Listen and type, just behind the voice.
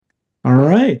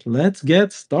right, let's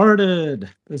get started.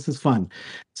 This is fun.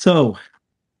 So,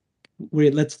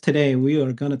 today we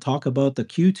are going to talk about the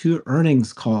Q2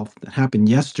 earnings call that happened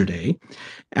yesterday.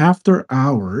 After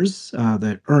hours,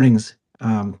 the earnings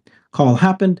call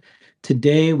happened.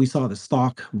 Today we saw the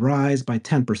stock rise by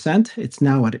 10%. It's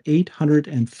now at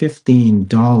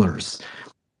 $815.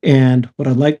 And what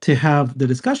I'd like to have the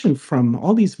discussion from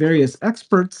all these various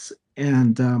experts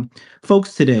and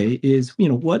folks today is,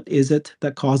 what is it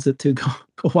that caused it to go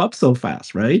up so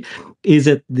fast, right? Is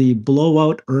it the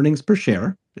blowout earnings per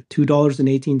share,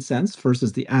 $2.18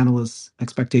 versus the analysts'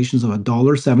 expectations of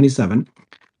 $1.77,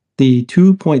 the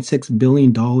 $2.6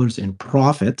 billion in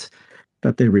profit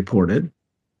that they reported?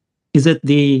 Is it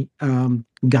the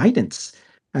guidance,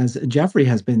 as Jeffrey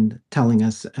has been telling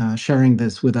us, sharing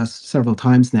this with us several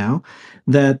times now,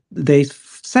 that they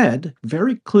said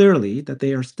very clearly that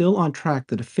they are still on track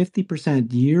to the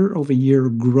 50% year over year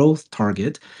growth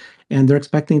target, and they're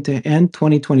expecting to end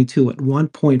 2022 at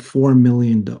 1.4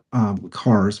 million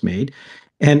cars made.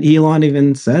 And Elon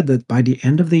even said that by the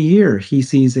end of the year, he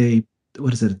sees a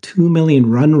 2 million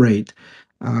run rate.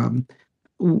 Um,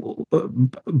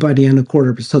 by the end of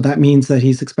quarter. So that means that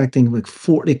he's expecting like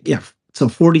 40, yeah, so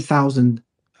 40,000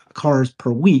 cars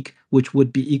per week, which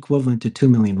would be equivalent to 2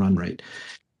 million run rate.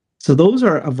 So those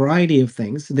are a variety of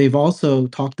things. They've also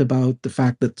talked about the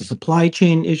fact that the supply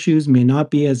chain issues may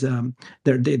not be as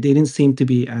they didn't seem to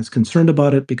be as concerned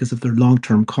about it because of their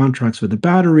long-term contracts with the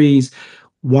batteries.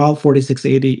 While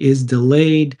 4680 is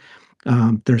delayed,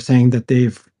 they're saying that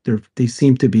they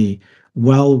seem to be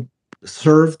well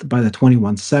served by the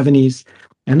 2170s.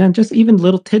 And then just even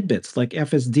little tidbits like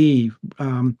FSD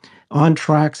on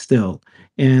track still.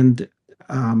 And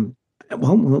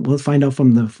we'll find out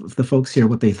from the folks here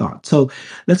what they thought. So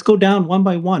let's go down one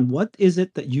by one. What is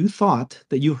it that you thought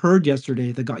that you heard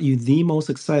yesterday that got you the most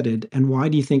excited, and why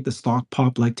do you think the stock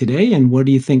popped like today, and where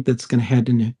do you think that's going to head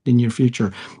in your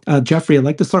future? Jeffrey, I'd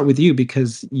like to start with you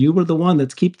because you were the one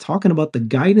that's keep talking about the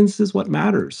guidance is what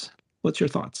matters. What's your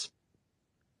thoughts?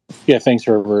 Yeah, thanks,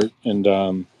 Herbert,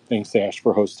 and thanks, Ash,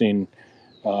 for hosting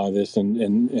this,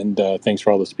 and thanks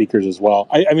for all the speakers as well.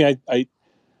 I've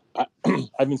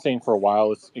been saying for a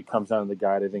while it comes down to the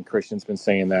guide. I think Christian's been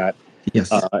saying that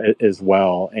Yes. as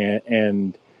well,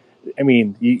 and I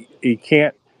mean you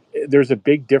can't. There's a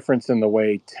big difference in the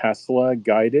way Tesla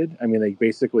guided. I mean, they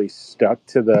basically stuck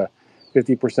to the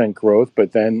 50% growth,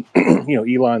 but then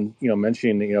Elon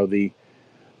mentioning the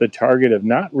target of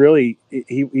not really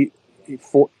he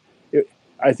for.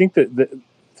 I think that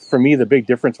for me, the big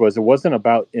difference was it wasn't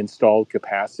about installed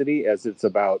capacity as it's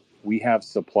about we have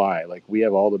supply. Like we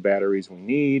have all the batteries we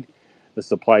need. The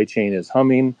supply chain is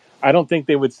humming. I don't think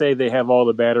they would say they have all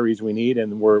the batteries we need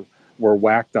and we're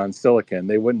whacked on silicon.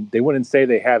 They wouldn't say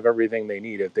they have everything they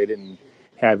need if they didn't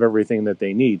have everything that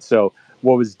they need. So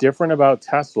what was different about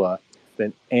Tesla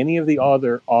than any of the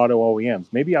other auto OEMs,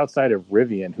 maybe outside of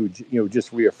Rivian, who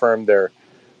just reaffirmed their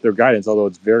guidance, although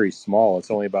it's very small. It's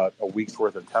only about a week's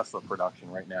worth of Tesla production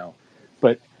right now.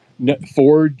 But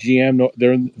Ford, GM,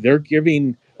 they're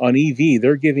giving on EV,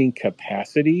 they're giving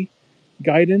capacity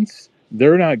guidance.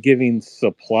 They're not giving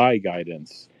supply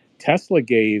guidance. Tesla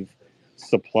gave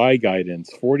supply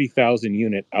guidance, 40,000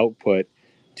 unit output,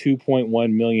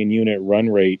 2.1 million unit run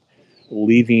rate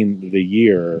leaving the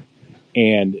year,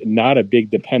 and not a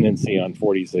big dependency on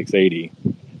 4680.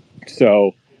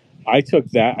 So I took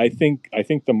that. I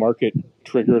think the market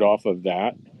triggered off of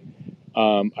that.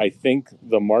 I think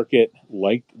the market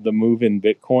liked the move in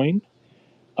Bitcoin,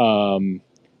 um,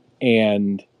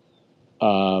 and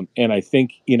I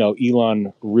think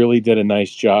Elon really did a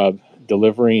nice job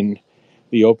delivering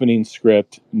the opening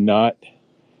script, not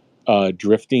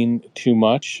drifting too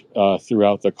much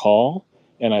throughout the call.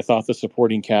 And I thought the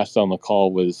supporting cast on the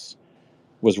call was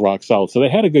rock solid. So they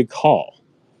had a good call.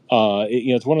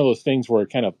 It's one of those things where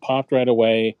it kind of popped right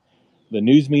away. The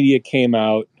news media came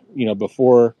out,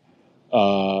 before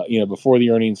before the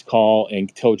earnings call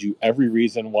and told you every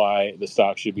reason why the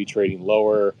stock should be trading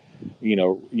lower.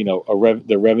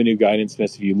 The revenue guidance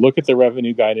miss. If you look at the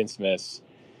revenue guidance miss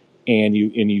and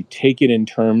you take it in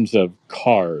terms of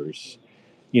cars,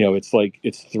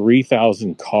 it's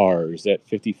 3,000 cars at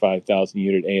 55,000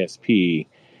 unit ASP,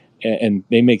 and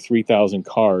they make 3,000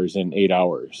 cars in 8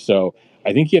 hours. So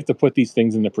I think you have to put these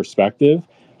things into perspective.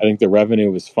 I think the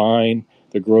revenue was fine,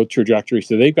 the growth trajectory.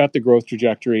 So they've got the growth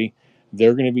trajectory.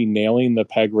 They're going to be nailing the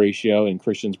PEG ratio, and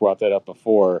Christian's brought that up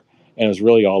before. And it was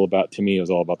really all about, to me, it was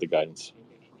all about the guidance.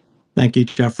 Thank you,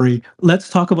 Jeffrey. Let's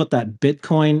talk about that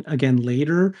Bitcoin again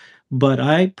later. But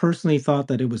I personally thought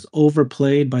that it was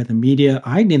overplayed by the media.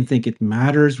 I didn't think it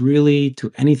matters really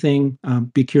to anything.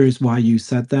 Be curious why you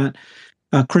said that.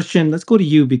 Christian, let's go to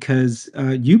you because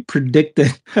you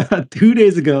predicted 2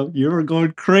 days ago you were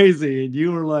going crazy and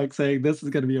you were like saying this is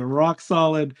going to be a rock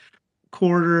solid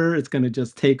quarter. It's going to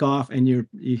just take off, and you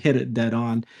hit it dead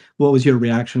on. What was your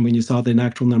reaction when you saw the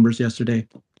actual numbers yesterday?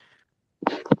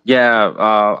 Yeah,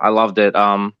 I loved it.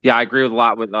 Yeah, I agree with a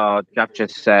lot with Jeff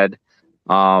just said.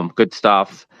 Good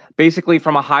stuff. Basically,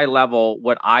 from a high level,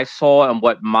 what I saw and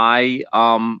what my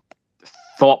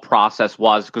thought process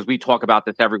was, because we talk about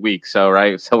this every week, so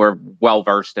right, so we're well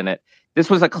versed in it. This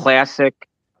was a classic,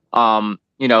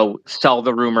 sell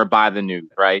the rumor, buy the news,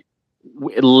 right?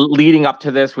 Leading up to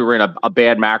this, we were in a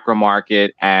bad macro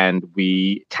market, and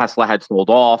Tesla had sold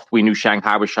off. We knew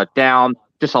Shanghai was shut down.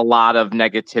 Just a lot of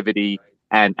negativity,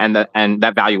 and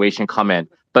that valuation come in.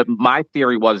 But my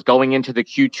theory was going into the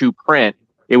Q2 print,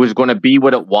 it was going to be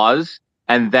what it was,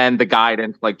 and then the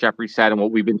guidance, like Jeffrey said, and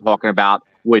what we've been talking about,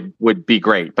 would be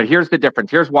great. But here's the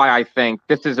difference. Here's why I think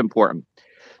this is important.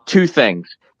 Two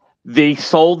things. They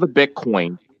sold the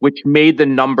Bitcoin, which made the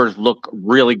numbers look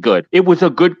really good. It was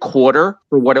a good quarter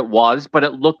for what it was, but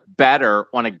it looked better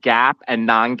on a GAAP and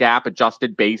non-GAAP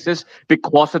adjusted basis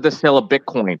because of the sale of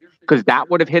Bitcoin, because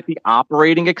that would have hit the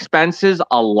operating expenses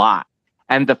a lot.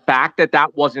 And the fact that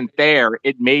that wasn't there,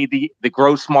 it made the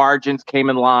gross margins came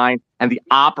in line, and the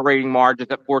operating margins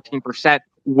at 14%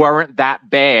 weren't that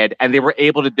bad. And they were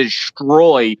able to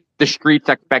destroy the street's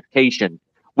expectation,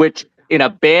 which in a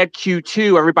bad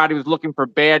Q2, everybody was looking for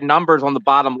bad numbers on the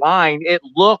bottom line. It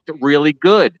looked really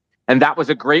good. And that was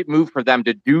a great move for them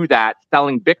to do that,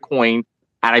 selling Bitcoin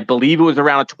at, I believe it was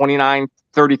around a 29,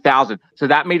 30,000. So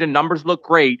that made the numbers look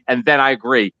great. And then I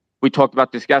agree. We talked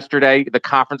about this yesterday. The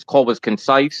conference call was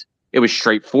concise. It was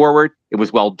straightforward. It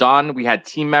was well done. We had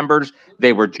team members.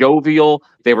 They were jovial.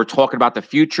 They were talking about the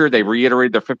future. They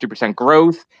reiterated their 50%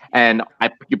 growth. And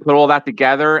you put all that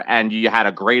together, and you had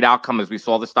a great outcome as we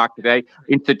saw the stock today.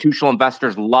 Institutional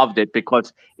investors loved it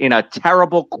because in a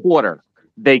terrible quarter,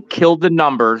 they killed the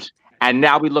numbers. And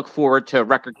now we look forward to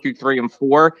record Q3 and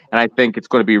 4. And I think it's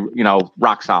going to be,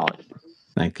 rock solid.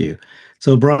 Thank you.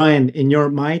 So, Brian, in your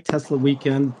My Tesla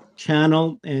Weekend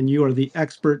channel, and you are the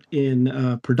expert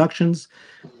in productions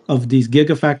of these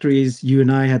gigafactories. You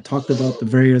and I had talked about the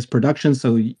various productions.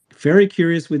 So, very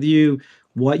curious with you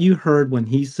what you heard when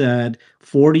he said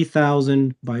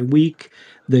 40,000 by week.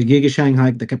 The Giga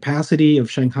Shanghai, the capacity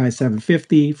of Shanghai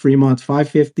 750, Fremont's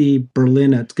 550,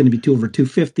 Berlin, it's going to be over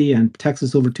 250, and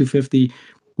Texas over 250.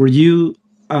 Were you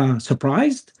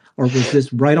surprised, or was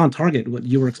this right on target what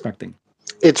you were expecting?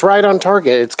 It's right on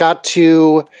target. It's got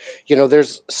to,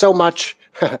 there's so much.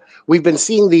 We've been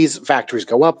seeing these factories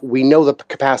go up. We know the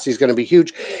capacity is going to be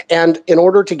huge. And in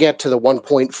order to get to the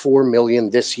 1.4 million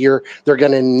this year, they're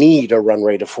going to need a run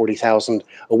rate of 40,000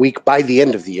 a week by the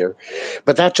end of the year.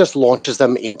 But that just launches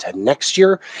them into next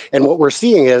year. And what we're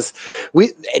seeing is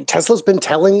Tesla's been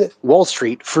telling Wall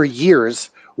Street for years,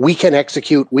 we can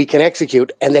execute,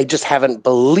 and they just haven't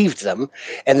believed them.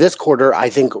 And this quarter, I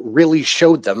think, really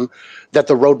showed them that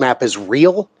the roadmap is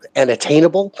real and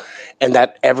attainable, and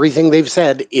that everything they've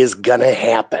said is gonna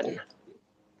happen.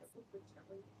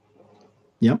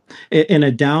 Yep. In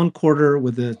a down quarter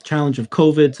with the challenge of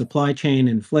COVID, supply chain,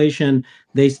 inflation,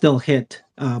 they still hit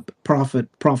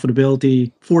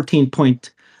profitability, 14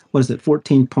 point, what is it,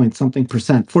 14 point something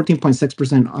percent,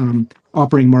 14.6%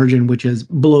 operating margin, which is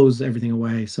blows everything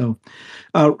away. So,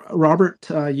 Robert,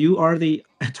 you are the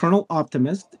eternal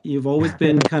optimist. You've always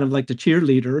been kind of like the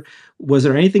cheerleader. Was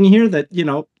there anything here that,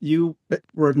 you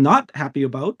were not happy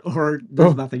about, or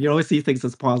there's nothing? You always see things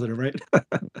as positive, right?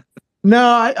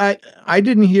 No, I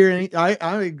didn't hear any.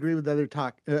 I agree with other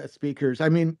speakers. I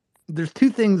mean, there's two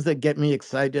things that get me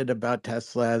excited about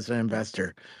Tesla as an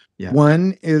investor. Yeah.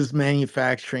 One is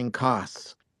manufacturing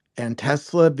costs. And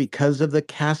Tesla, because of the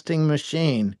casting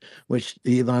machine, which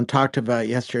Elon talked about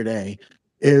yesterday,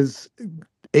 is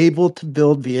able to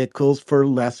build vehicles for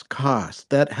less cost.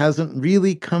 That hasn't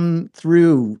really come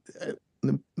through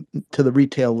to the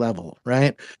retail level,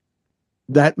 right?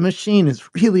 That machine is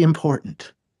really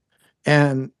important,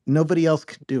 and nobody else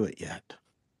can do it yet.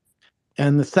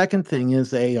 And the second thing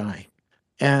is AI.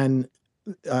 And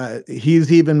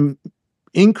he's even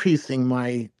increasing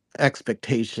my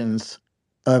expectations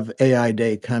of AI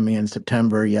Day coming in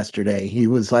September yesterday. He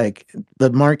was like,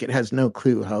 the market has no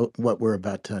clue what we're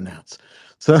about to announce.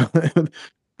 So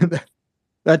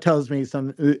that tells me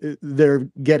they're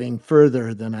getting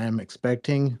further than I'm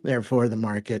expecting. Therefore, the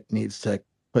market needs to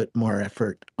put more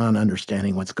effort on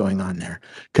understanding what's going on there,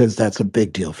 because that's a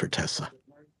big deal for Tesla.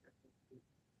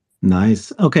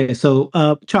 Nice. Okay, so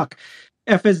Chuck,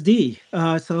 FSD.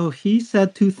 So he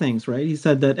said two things, right? He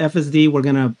said that FSD,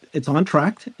 it's on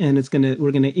track, and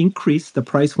we're gonna increase the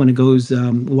price when it goes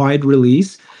wide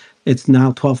release. It's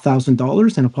now $12,000,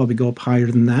 and it'll probably go up higher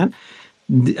than that.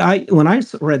 When I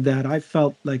read that, I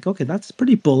felt like, okay, that's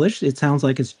pretty bullish. It sounds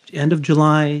like it's end of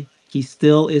July. He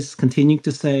still is continuing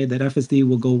to say that FSD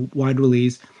will go wide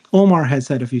release. Omar has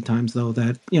said a few times though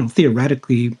that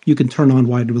theoretically you can turn on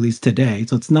wide release today.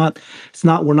 So it's not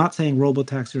we're not saying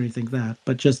robotaxi or anything like that,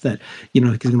 but just that he's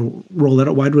going to roll it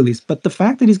at wide release. But the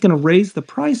fact that he's going to raise the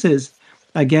prices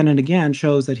again and again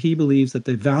shows that he believes that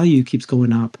the value keeps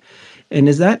going up. And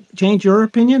does that change your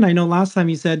opinion? I know last time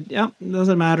you said, yeah, it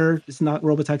doesn't matter. It's not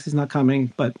robotaxi's not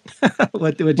coming, but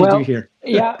what did you do Well, here?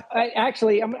 yeah,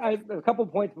 I a couple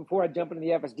of points before I jump into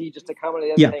the FSD, just to comment on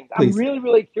the other Yeah, things. I'm please. really,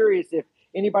 really curious if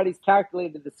anybody's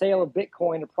calculated the sale of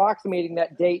Bitcoin approximating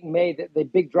that date in May that the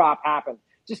big drop happened.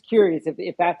 Just curious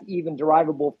if that's even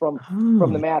derivable from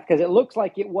the Oh, math, because it looks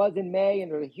like it was in May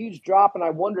and there's a huge drop, and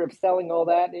I wonder if selling all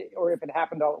that or if it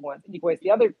happened all at once. Anyways,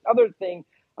 the other thing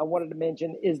I wanted to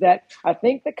mention is that I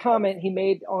think the comment he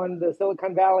made on the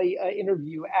Silicon Valley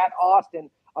interview at Austin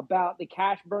about the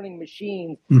cash burning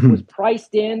machines was mhm.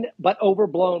 priced in but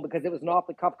overblown because it was an off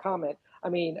the cuff comment. I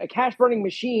mean, a cash burning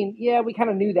machine, yeah, we kind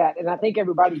of knew that. And I think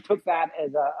everybody took that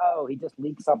as oh, he just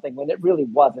leaked something when it really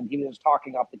wasn't. He was just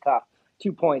talking off the cuff.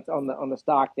 2 points on the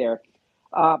stock there.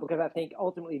 Because I think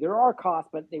ultimately there are costs,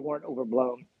 but they weren't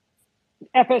overblown.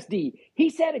 FSD. He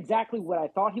said exactly what I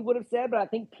thought he would have said, but I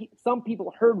think some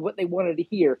people heard what they wanted to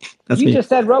hear. That's You me. just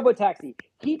said robotaxi.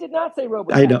 He did not say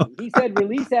I know. robotaxi. He said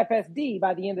release FSD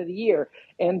by the end of the year.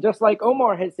 And just like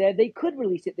Omar has said, they could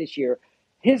release it this year.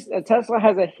 Tesla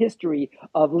has a history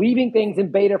of leaving things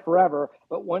in beta forever,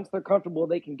 but once they're comfortable,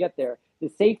 they can get there. The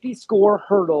safety score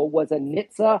hurdle was a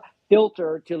NHTSA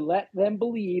filter to let them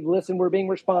believe, listen, we're being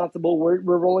responsible. We're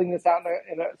rolling this out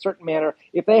in a certain manner.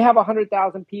 If they have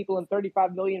 100,000 people and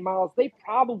 35 million miles, they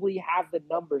probably have the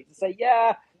numbers to say,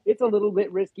 yeah, it's a little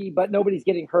bit risky, but nobody's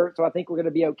getting hurt. So I think we're going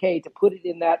to be okay to put it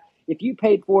in that. If you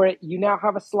paid for it, you now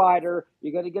have a slider.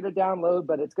 You're going to get a download,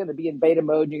 but it's going to be in beta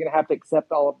mode. And you're going to have to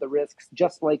accept all of the risks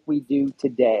just like we do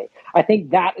today. I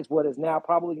think that is what is now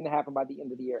probably going to happen by the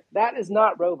end of the year. That is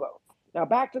not Robo. Now,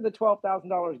 back to the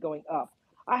 $12,000 going up.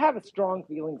 I have strong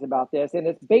feelings about this, and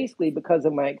it's basically because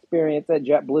of my experience at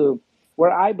JetBlue,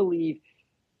 where I believe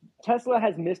Tesla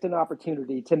has missed an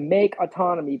opportunity to make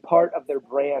autonomy part of their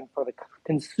brand for the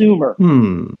consumer.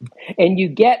 Hmm. And you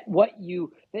get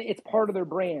it's part of their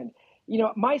brand.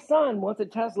 My son wants a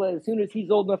Tesla as soon as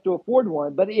he's old enough to afford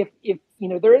one. But if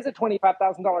there is a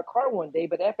 $25,000 car one day,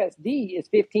 but FSD is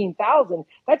 15,000,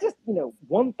 that's just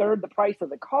one third the price of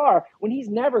the car when he's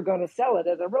never going to sell it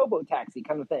as a robo taxi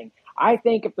kind of thing. I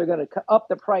think if they're going to up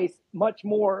the price much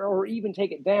more or even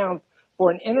take it down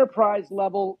for an enterprise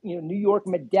level, New York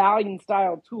medallion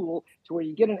style tool to where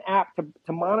you get an app to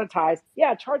monetize.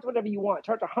 Yeah, charge whatever you want.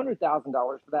 Charge $100,000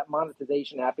 for that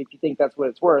monetization app if you think that's what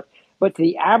it's worth. But to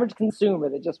the average consumer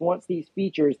that just wants these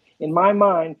features, in my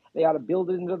mind, they ought to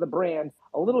build it into the brand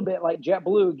a little bit like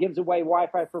JetBlue gives away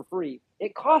Wi-Fi for free.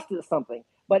 It costs us something,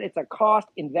 but it's a cost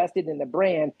invested in the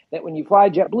brand that when you fly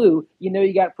JetBlue,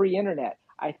 you got free internet.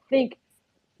 I think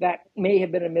that may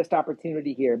have been a missed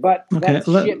opportunity here, but Okay. that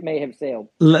ship may have sailed.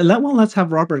 Let's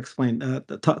have Robert explain.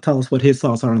 Tell us what his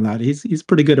thoughts are on that. He's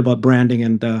pretty good about branding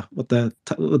and what the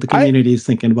I community is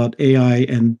thinking about AI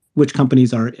and which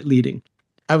companies are leading.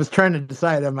 I was trying to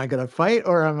decide, am I going to fight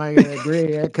or am I going to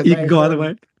agree? Because You I can go either heard,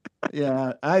 way.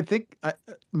 yeah, I think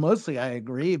mostly I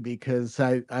agree because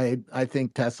I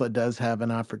think Tesla does have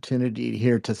an opportunity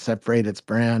here to separate its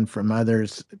brand from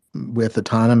others with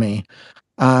autonomy.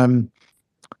 Um,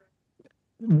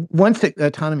 Once the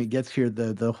autonomy gets here,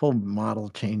 the whole model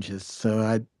changes.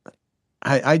 So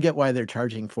I get why they're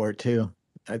charging for it too.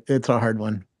 It's a hard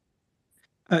one.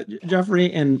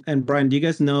 Jeffrey and Brian, do you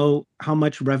guys know how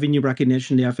much revenue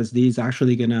recognition the FSD is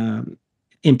actually going to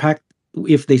impact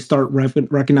if they start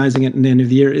recognizing it in the end of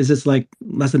the year? Is this like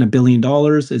less than $1 billion?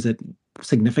 Is it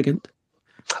significant?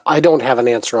 I don't have an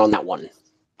answer on that one.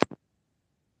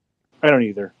 I don't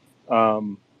either.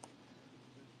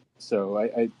 So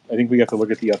I think we have to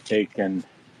look at the uptake and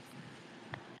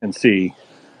see.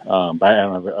 But I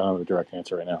don't have a direct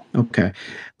answer right now. Okay.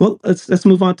 Well, let's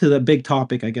move on to the big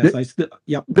topic, I guess. The,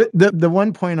 Yep. the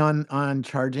one point on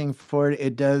charging for it,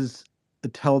 it does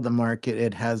tell the market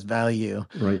it has value,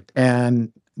 Right.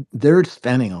 and they're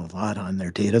spending a lot on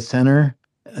their data center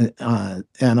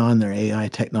and on their AI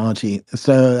technology.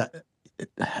 So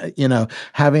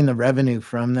having the revenue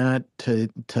from that to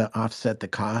offset the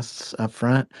costs up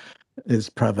front is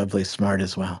probably smart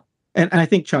as well. And I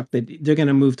think, Chuck, that they're going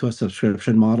to move to a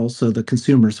subscription model so the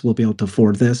consumers will be able to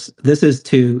afford this. This is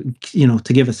to,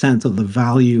 to give a sense of the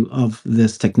value of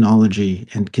this technology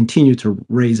and continue to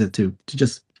raise it to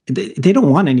just, they don't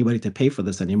want anybody to pay for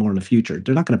this anymore in the future.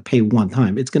 They're not going to pay one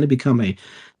time. It's going to become a,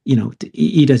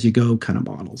 eat as you go kind of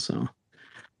model. So.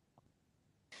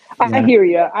 I hear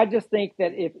you. I just think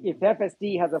that if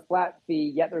FSD has a flat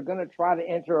fee, yet they're going to try to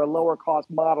enter a lower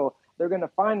cost model, they're going to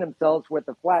find themselves with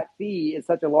the flat fee is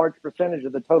such a large percentage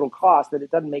of the total cost that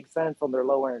it doesn't make sense on their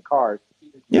lower end cars.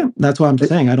 Yeah, that's what I'm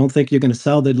saying. I don't think you're going to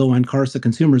sell the low end cars to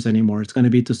consumers anymore. It's going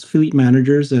to be to fleet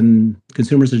managers, and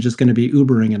consumers are just going to be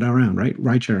Ubering it around, right?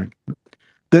 Ride sharing.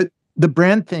 The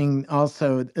brand thing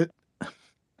also.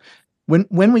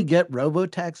 When we get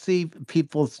robotaxi,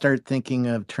 people start thinking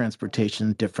of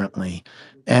transportation differently,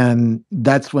 and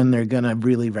that's when they're going to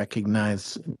really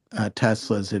recognize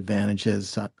Tesla's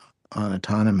advantages on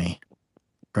autonomy,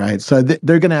 right? So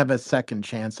they're going to have a second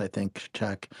chance, I think,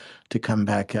 Chuck, to come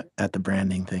back at the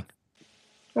branding thing.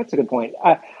 That's a good point.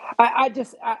 I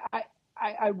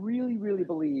really, really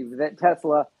believe that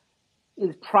Tesla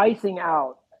is pricing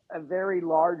out a very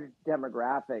large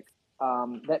demographic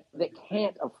that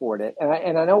can't afford it,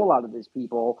 and I know a lot of these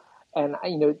people, and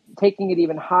taking it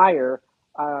even higher.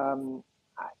 I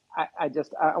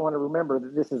want to remember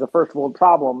that this is a first world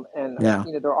problem, and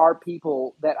there are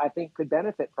people that I think could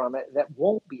benefit from it that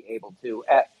won't be able to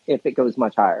if it goes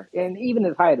much higher, and even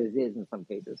as high as it is in some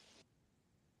cases.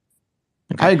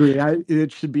 I agree.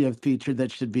 It should be a feature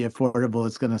that should be affordable.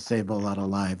 It's going to save a lot of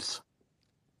lives.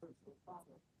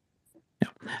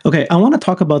 Okay, I want to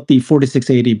talk about the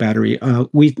 4680 battery.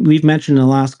 We've mentioned in the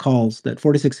last calls that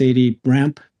 4680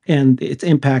 ramp and its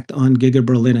impact on Giga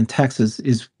Berlin and Texas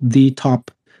is the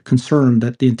top concern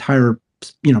that the entire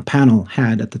panel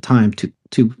had at the time to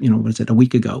what is it, a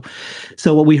week ago.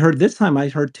 So what we heard this time, I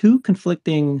heard two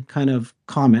conflicting kind of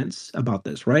comments about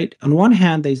this, right? On one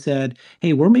hand, they said,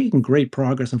 hey, we're making great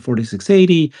progress on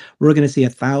 4680. We're going to see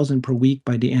 1,000 per week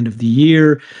by the end of the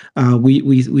year.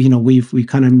 We've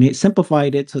kind of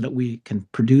simplified it so that we can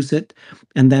produce it,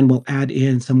 and then we'll add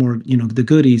in some more, the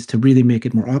goodies to really make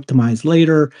it more optimized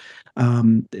later.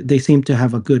 They seem to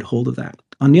have a good hold of that.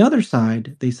 On the other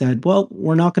side, they said, well,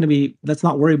 let's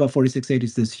not worry about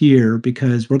 4680s this year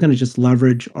because we're going to just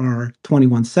leverage our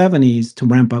 2170s to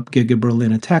ramp up Giga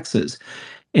Berlin and Texas.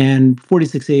 And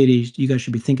 4680s, you guys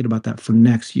should be thinking about that for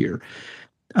next year.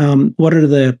 What are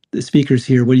the speakers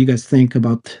here? What do you guys think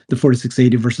about the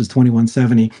 4680 versus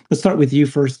 2170? Let's start with you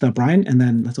first, Brian, and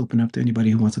then let's open up to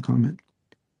anybody who wants to comment.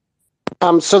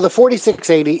 So the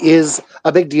 4680 is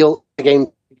a big deal game.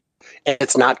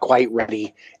 It's not quite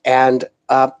ready, and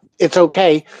it's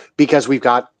okay because we've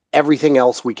got everything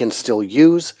else we can still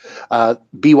use.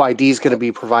 BYD is going to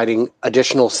be providing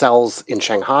additional cells in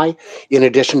Shanghai, in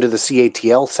addition to the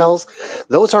CATL cells.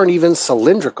 Those aren't even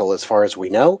cylindrical as far as we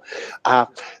know.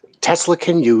 Tesla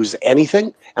can use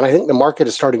anything, and I think the market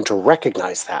is starting to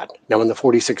recognize that. Now, when the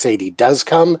 4680 does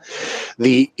come,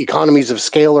 the economies of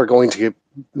scale are going to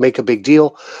make a big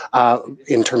deal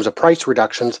in terms of price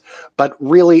reductions, but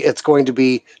really it's going to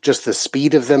be just the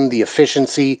speed of them, the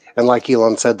efficiency, and like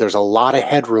Elon said, there's a lot of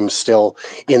headroom still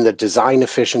in the design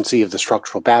efficiency of the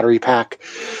structural battery pack.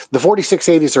 The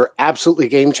 4680s are absolutely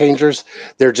game changers.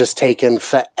 They're just taken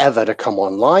forever to come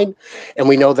online, and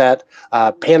we know that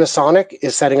Panasonic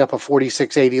is setting up a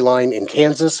 4680 line in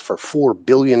Kansas for $4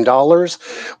 billion.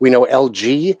 We know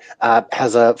LG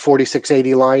has a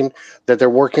 4680 line that they're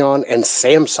working on, and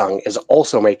Samsung is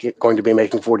also going to be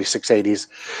making 4680s.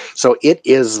 So it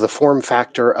is the form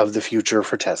factor of the future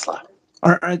for Tesla.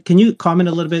 Can you comment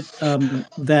a little bit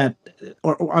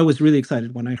or I was really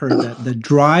excited when I heard that the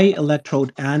dry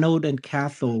electrode anode and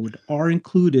cathode are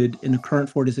included in the current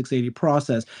 4680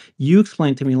 process. You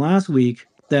explained to me last week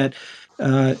that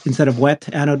instead of wet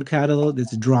anode and cathode,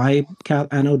 it's dry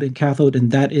anode and cathode,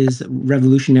 and that is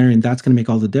revolutionary, and that's going to make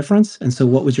all the difference. And so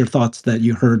what was your thoughts that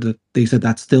you heard that they said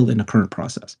that's still in the current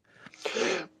process?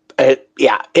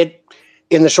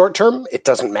 In the short term, it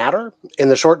doesn't matter. In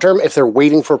the short term, if they're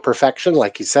waiting for perfection,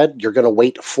 like you said, you're going to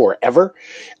wait forever.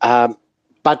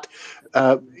 But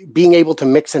being able to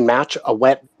mix and match a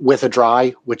wet with a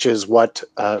dry, which is what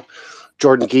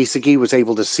Jordan Giesecke was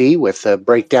able to see with the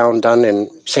breakdown done in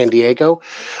San Diego,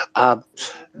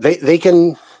 they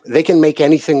can make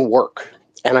anything work.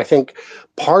 And I think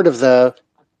part of the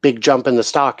big jump in the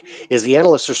stock is the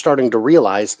analysts are starting to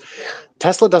realize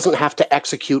Tesla doesn't have to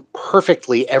execute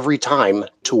perfectly every time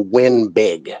to win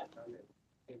big.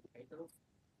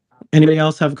 Anybody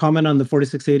else have a comment on the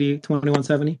 4680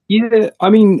 2170? Yeah, I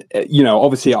mean,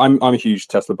 obviously I'm a huge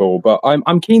Tesla bull, but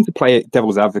I'm keen to play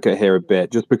devil's advocate here a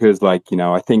bit, just because, I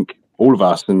think all of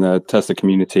us in the Tesla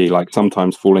community like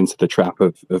sometimes fall into the trap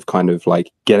of kind of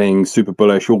like getting super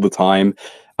bullish all the time.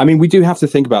 I mean, we do have to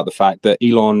think about the fact that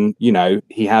Elon, you know,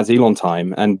 he has Elon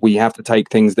time, and we have to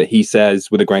take things that he says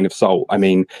with a grain of salt. I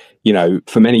mean, you know,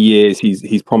 for many years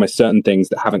he's promised certain things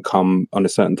that haven't come on a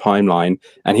certain timeline,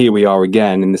 and here we are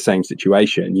again in the same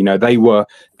situation. You know, they were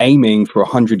aiming for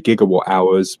 100 gigawatt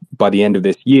hours by the end of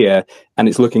this year, and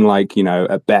it's looking like, you know,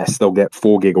 at best they'll get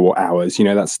 4 gigawatt hours. You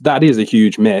know, that is a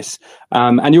huge miss.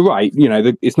 And you're right. You know,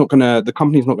 the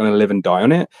company's not gonna live and die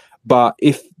on it. But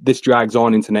if this drags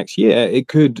on into next year, it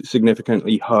could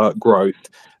significantly hurt growth,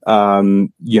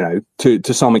 you know,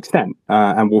 to some extent,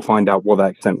 and we'll find out what that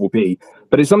extent will be.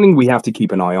 But it's something we have to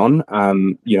keep an eye on,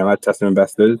 you know, as Tesla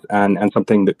investors, and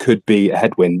something that could be a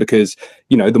headwind because,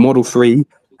 you know, the Model 3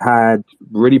 had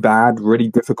really bad, really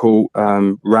difficult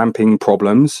ramping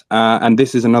problems. And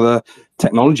this is another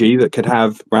technology that could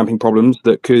have ramping problems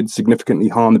that could significantly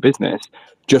harm the business,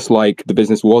 just like the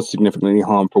business was significantly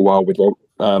harmed for a while with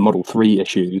Model 3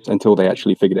 issues until they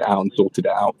actually figured it out and sorted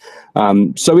it out.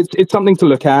 So it's something to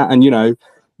look at. And, you know,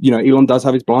 Elon does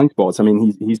have his blind spots. I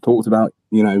mean, he's talked about,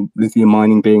 you know, lithium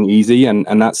mining being easy,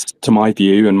 and that's, to my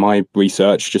view and my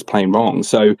research, just plain wrong.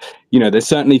 So, you know, there's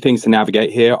certainly things to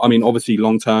navigate here. I mean, obviously,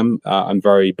 long term, I'm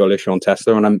very bullish on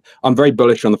Tesla, and I'm very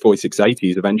bullish on the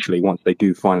 4680s eventually once they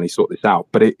do finally sort this out.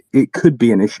 But it could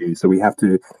be an issue, so we have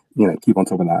to, you know, keep on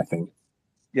top of that, I think.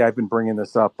 Yeah, I've been bringing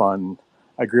this up I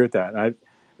agree with that.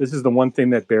 This is the one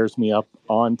thing that bears me up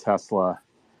on Tesla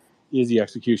is the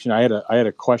execution. I had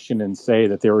a question and say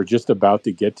that they were just about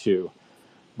to get to,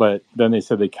 but then they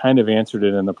said they kind of answered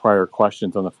it in the prior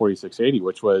questions on the 4680,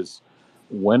 which was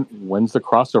when's the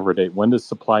crossover date? When does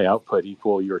supply output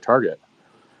equal your target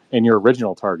and your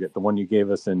original target, the one you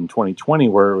gave us in 2020,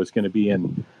 where it was going to be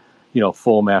in, you know,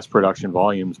 full mass production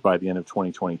volumes by the end of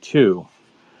 2022.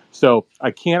 So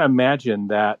I can't imagine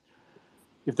that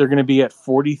if they're going to be at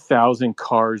 40,000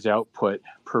 cars output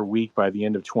per week by the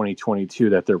end of 2022,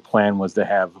 that their plan was to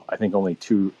have, I think, only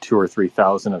two or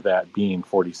 3,000 of that being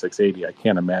 4680. I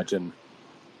can't imagine,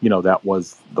 you know, that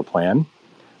was the plan.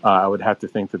 I would have to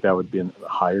think that would be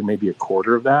higher, maybe a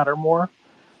quarter of that or more,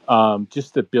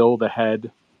 just to build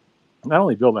ahead, not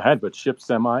only build ahead, but ship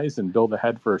semis and build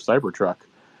ahead for Cybertruck,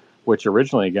 which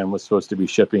originally, again, was supposed to be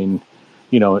shipping,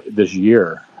 you know, this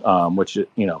year, which,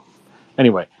 you know,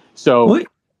 anyway. So wait,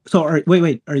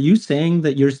 wait. Are you saying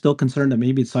that you're still concerned that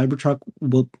maybe Cybertruck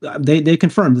will? They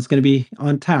confirmed it's going to be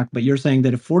on tack, but you're saying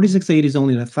that if 4680 is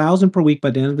only 1,000 per week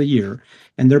by the end of the year,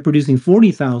 and they're producing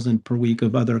 40,000 per week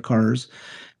of other cars,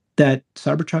 that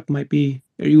Cybertruck might be?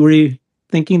 Were you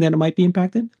thinking that it might be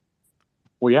impacted?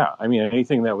 Well, yeah. I mean,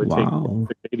 anything that would take Wow.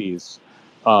 the 80s,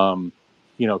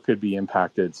 you know, could be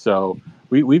impacted. So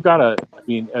we've got to. I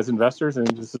mean, as investors, and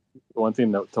this is one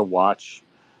thing to watch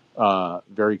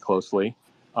very closely.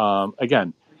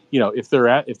 Again, you know, if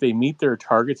they meet their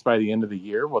targets by the end of the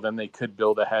year, well, then they could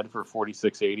build ahead for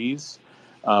 4680s,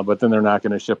 but then they're not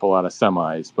going to ship a lot of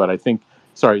semis. But I think,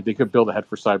 sorry, they could build ahead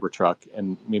for Cybertruck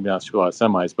and maybe not ship a lot of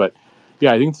semis. But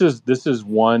yeah, I think this is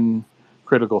one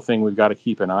critical thing we've got to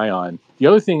keep an eye on. The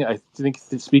other thing, I think,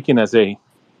 speaking as a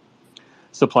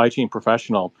supply chain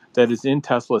professional, that is in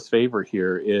Tesla's favor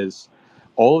here is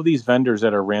all of these vendors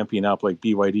that are ramping up, like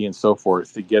BYD and so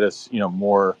forth, to get us, you know,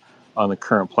 more on the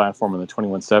current platform in the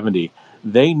 2170.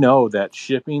 They know that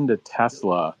shipping to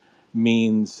Tesla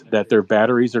means that their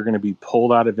batteries are going to be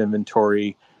pulled out of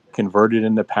inventory, converted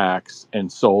into packs,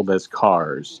 and sold as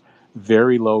cars.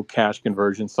 Very low cash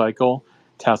conversion cycle.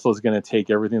 Tesla's going to take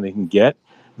everything they can get.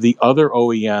 The other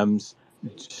OEMs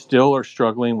still are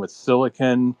struggling with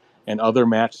silicon and other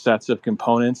matched sets of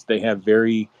components. They have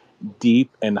very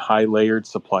deep and high layered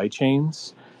supply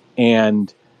chains,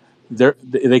 and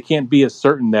they can't be as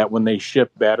certain that when they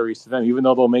ship batteries to them, even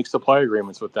though they'll make supply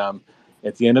agreements with them,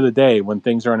 at the end of the day, when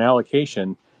things are on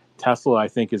allocation, Tesla, I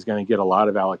think, is going to get a lot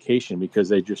of allocation because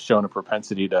they've just shown a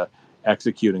propensity to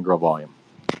execute and grow volume.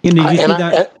 And did you see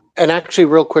that? And actually,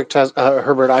 real quick,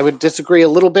 Herbert, I would disagree a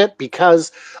little bit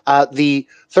because the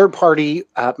third-party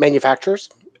manufacturers,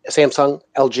 Samsung,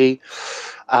 LG,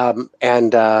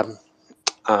 and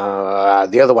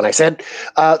the other one I said,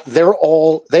 they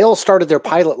all started their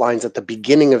pilot lines at the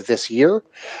beginning of this year,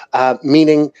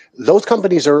 meaning those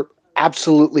companies are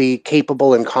absolutely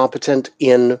capable and competent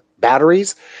in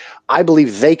batteries. I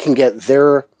believe they can get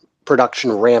their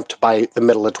production ramped by the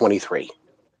middle of 23.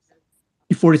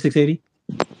 4680?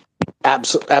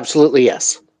 Absolutely,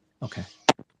 yes. Okay.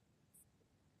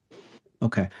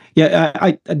 Yeah,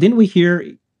 I didn't we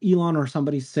hear Elon or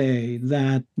somebody say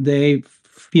that they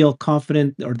feel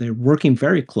confident or they're working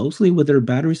very closely with their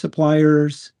battery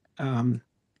suppliers?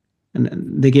 and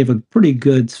they gave a pretty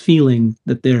good feeling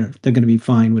that they're going to be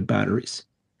fine with batteries.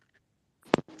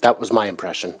 That was my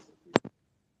impression.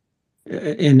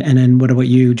 And then what about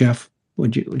you, Jeff?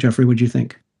 Jeffrey, what'd you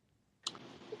think?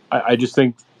 I just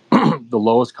think the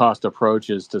lowest cost approach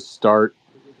is to start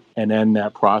and end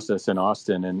that process in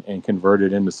Austin and convert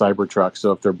it into Cybertruck.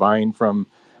 So if they're buying from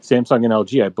Samsung and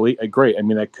LG, I believe, great. I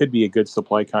mean, that could be a good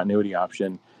supply continuity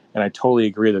option. And I totally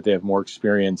agree that they have more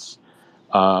experience.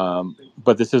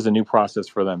 But this is a new process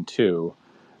for them too.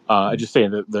 I just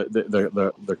saying that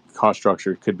the cost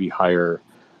structure could be higher,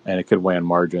 and it could weigh on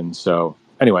margins. So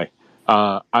anyway,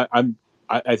 I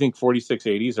think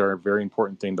 4680s are a very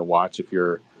important thing to watch if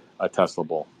you're a Tesla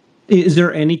bull. Is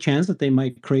there any chance that they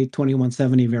might create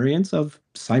 2170 variants of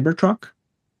Cybertruck,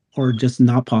 or just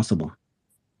not possible?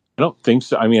 I don't think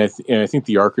so. I mean, I think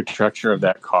the architecture of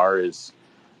that car is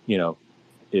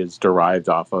derived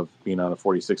off of being on a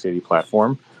 4680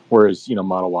 platform, whereas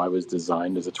Model Y was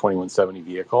designed as a 2170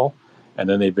 vehicle, and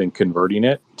then they've been converting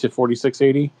it to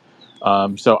 4680.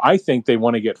 So I think they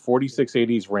want to get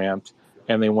 4680s ramped,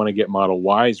 and they want to get Model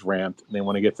Ys ramped, and they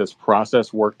want to get this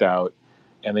process worked out,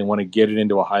 and they want to get it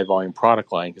into a high volume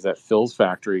product line, because that fills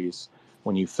factories.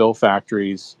 When you fill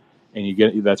factories,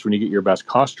 and that's when you get your best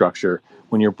cost structure.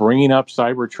 When you're bringing up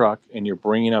Cybertruck and you're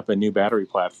bringing up a new battery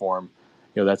platform,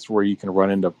 that's where you can run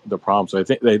into the problem. So I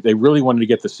think they really wanted to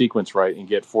get the sequence right and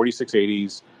get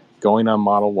 4680s going on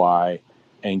Model Y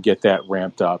and get that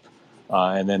ramped up,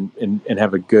 and then and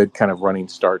have a good kind of running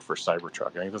start for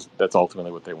Cybertruck. I think that's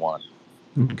ultimately what they want.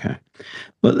 Okay.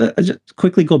 Well, just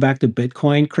quickly go back to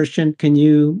Bitcoin. Christian, can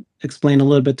you explain a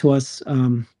little bit to us?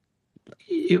 All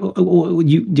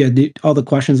the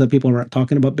questions that people were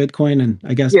talking about Bitcoin, and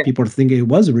I guess people are thinking it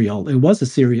was real. It was a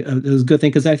serious, it was a good thing,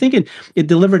 because I think it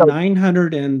delivered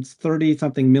 $930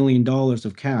 something million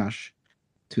of cash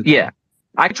to them. Yeah,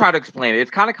 I can try to explain it.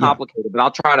 It's kind of complicated, but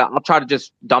I'll try to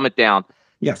just dumb it down.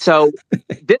 Yes. So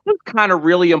this is kind of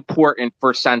really important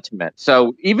for sentiment.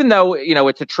 So even though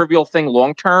it's a trivial thing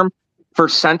long term, for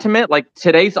sentiment, like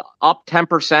today's up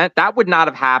 10%, that would not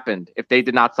have happened if they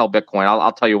did not sell Bitcoin.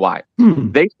 I'll tell you why.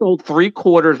 They sold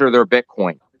 3/4 of their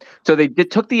Bitcoin. So they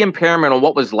took the impairment on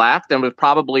what was left, and was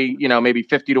probably maybe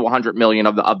 50 to 100 million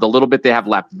of the little bit they have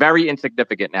left. Very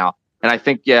insignificant now. And I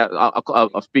think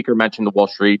a speaker mentioned the Wall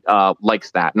Street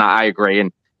likes that, and I agree.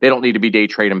 And they don't need to be day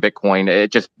trading Bitcoin.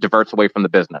 It just diverts away from the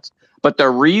business. But the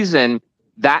reason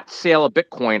that sale of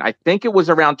Bitcoin, I think it was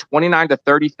around 29 to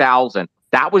 30,000.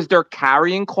 That was their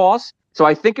carrying cost. So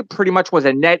I think it pretty much was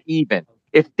a net even.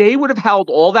 If they would have held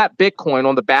all that Bitcoin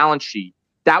on the balance sheet,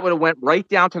 that would have went right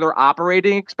down to their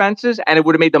operating expenses, and it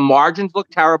would have made the margins look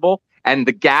terrible, and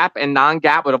the gap and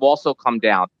non-gap would have also come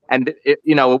down, and it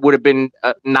would have been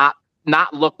not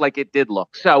look like it did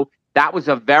look. So that was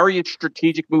a very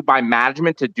strategic move by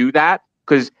management to do that,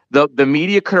 because the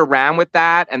media could have ran with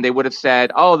that, and they would have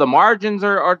said, oh, the margins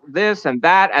are this and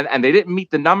that, and they didn't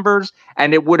meet the numbers,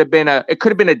 and it could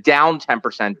have been a down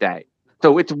 10% day.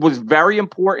 So it was very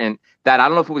important that, I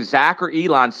don't know if it was Zach or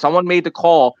Elon, someone made the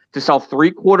call to sell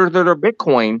 3/4 of their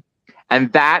Bitcoin,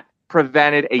 and that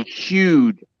prevented a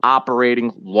huge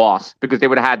operating loss, because they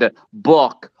would have had to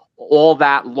book all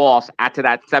that loss to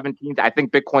that 17. I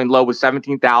think Bitcoin low was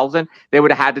 17,000. They would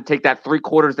have had to take that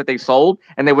 3/4 that they sold,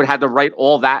 and they would have had to write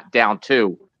all that down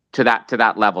too, to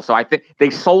that level. So I think they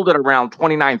sold it around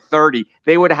 29.30.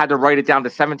 They would have had to write it down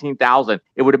to 17,000.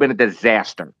 It would have been a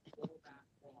disaster.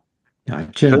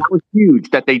 Gotcha. So that was huge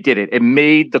that they did it. It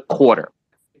made the quarter.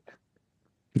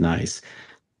 Nice.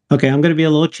 Okay, I'm going to be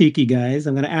a little cheeky, guys.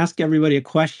 I'm going to ask everybody a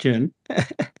question.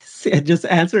 Just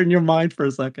answer in your mind for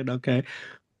a second, okay?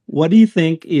 What do you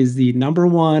think is the number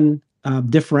one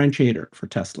differentiator for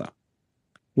Tesla?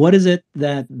 What is it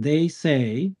that they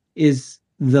say is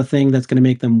the thing that's going to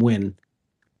make them win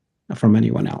from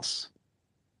anyone else?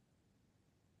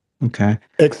 Okay.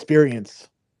 Experience.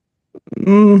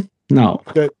 No.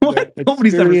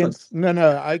 Nobody's ever said.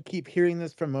 No. I keep hearing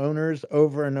this from owners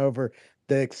over and over.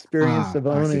 The experience of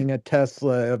owning a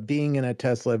Tesla, of being in a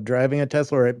Tesla, of driving a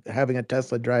Tesla, or having a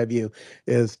Tesla drive you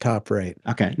is top rate.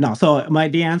 Okay. No. So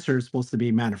the answer is supposed to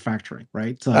be manufacturing,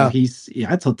 right? So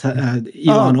that's what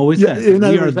Elon always says. In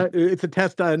other words, it's a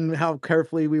test on how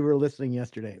carefully we were listening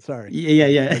yesterday. Sorry.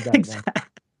 Yeah. Exactly.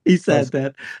 He said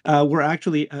that we're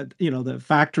actually, the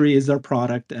factory is our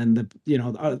product, and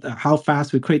how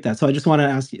fast we create that. So I just want to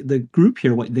ask the group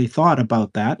here what they thought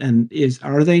about that, and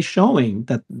are they showing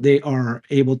that they are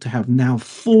able to have now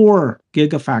 4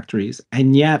 gigafactories,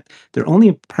 and yet they're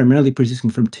only primarily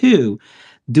producing from 2?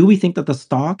 Do we think that the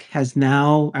stock has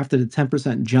now, after the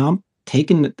 10% jump,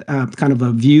 taken kind of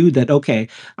a view that, okay,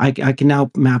 I can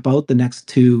now map out the next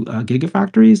two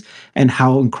gigafactories and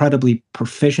how incredibly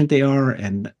proficient they are,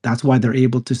 and that's why they're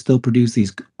able to still produce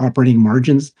these operating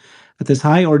margins at this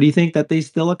high? Or do you think that they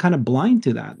still are kind of blind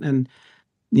to that, and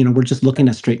we're just looking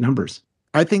at straight numbers?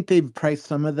 I think they've priced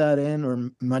some of that in,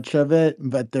 or much of it,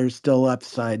 but there's still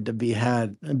upside to be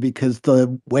had because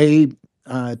the way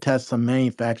Tesla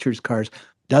manufactures cars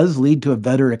does lead to a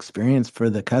better experience for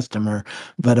the customer,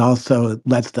 but also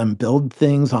lets them build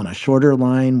things on a shorter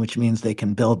line, which means they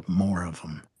can build more of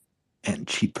them and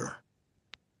cheaper.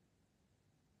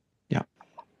 Yeah.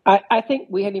 I think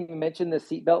we hadn't even mentioned the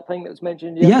seatbelt thing that was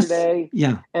mentioned Yes. yesterday.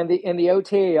 Yeah. And the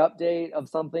OTA update of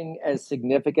something as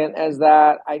significant as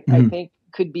that, I think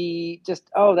could be just,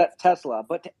 oh, that's Tesla.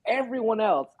 But to everyone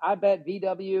else, I bet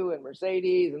VW and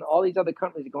Mercedes and all these other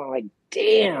companies are going like,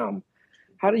 damn,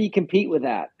 how do you compete with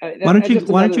that? Why don't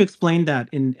you explain that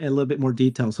in a little bit more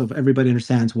detail so if everybody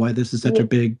understands why this is such a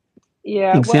big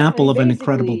example of an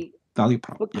incredible value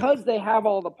prop? Because they have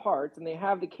all the parts and they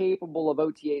have the capable of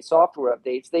OTA software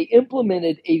updates, they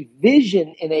implemented a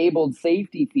vision-enabled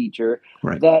safety feature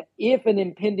that if an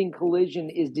impending collision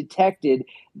is detected,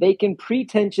 they can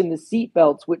pre-tension the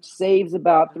seatbelts, which saves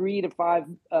about 3 to 5,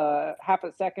 half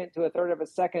a second to a third of a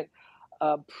second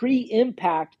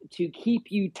pre-impact to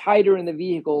keep you tighter in the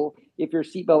vehicle if your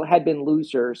seatbelt had been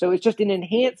looser. So it's just an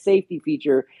enhanced safety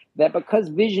feature that, because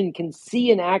vision can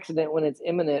see an accident when it's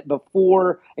imminent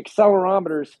before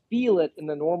accelerometers feel it in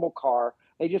the normal car,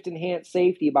 they just enhance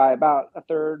safety by about a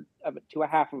third to a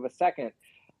half of a second.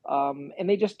 And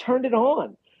they just turned it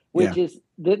on, which is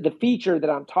the feature that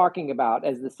I'm talking about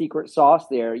as the secret sauce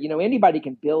there. Anybody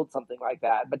can build something like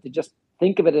that, but to just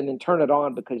think of it and then turn it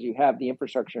on because you have the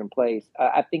infrastructure in place.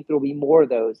 I think there will be more of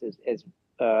those as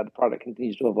the product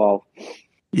continues to evolve.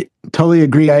 Yeah, totally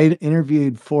agree. I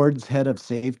interviewed Ford's head of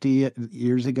safety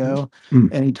years ago,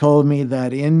 and he told me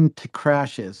that into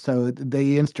crashes, so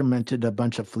they instrumented a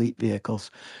bunch of fleet vehicles,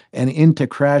 and into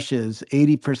crashes,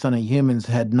 80% of humans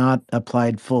had not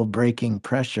applied full braking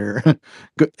pressure,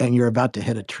 and you're about to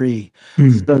hit a tree.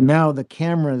 So now the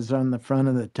cameras on the front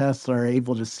of the Tesla are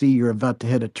able to see you're about to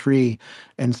hit a tree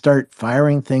and start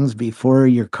firing things before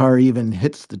your car even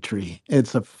hits the tree.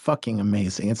 It's a fucking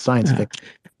amazing. It's science fiction.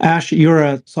 Ash, you're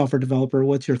a software developer.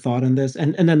 What's your thought on this?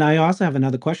 And then I also have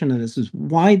another question on this: is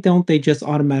why don't they just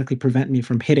automatically prevent me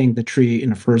from hitting the tree in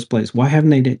the first place? Why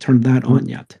haven't they turned that on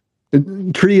yet?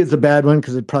 Tree is a bad one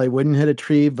because it probably wouldn't hit a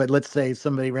tree. But let's say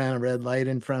somebody ran a red light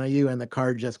in front of you and the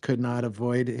car just could not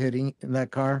avoid hitting that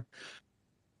car.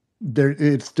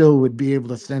 It still would be able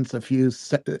to sense a few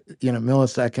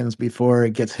milliseconds before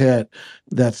it gets hit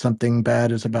that something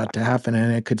bad is about to happen,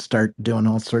 and it could start doing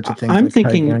all sorts of things. I'm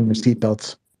thinking your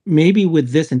seatbelts. Maybe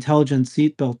with this intelligent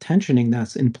seatbelt tensioning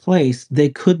that's in place, they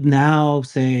could now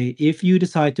say, if you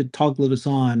decide to toggle this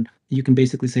on, you can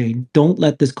basically say, don't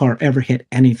let this car ever hit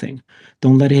anything.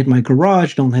 Don't let it hit my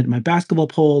garage. Don't hit my basketball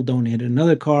pole. Don't hit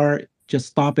another car. Just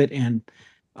stop it and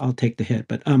I'll take the hit.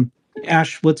 But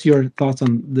Ash, what's your thoughts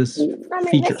on this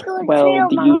feature? Well,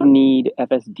 do you need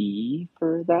FSD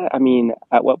for that? I mean,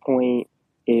 at what point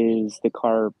is the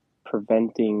car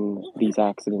preventing these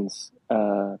accidents?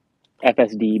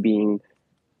 FSD being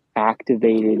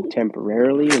activated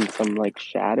temporarily in some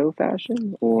shadow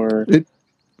fashion, or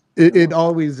it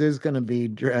always is going to be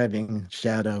driving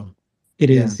shadow.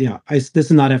 It is, yeah. This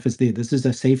is not FSD. This is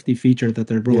a safety feature that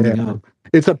they're rolling out.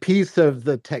 It's a piece of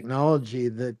the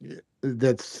technology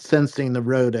that's sensing the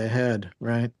road ahead,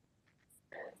 right?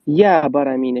 Yeah, but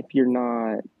I mean, if you're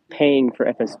not paying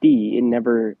for FSD, it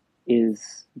never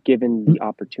is given the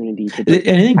opportunity to.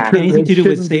 Anything to do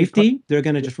with safety, they're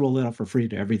going to just roll it out for free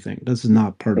to everything. This is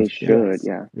not part of. They should,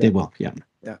 yeah. They will, yeah.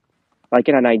 Like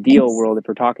in an ideal world, if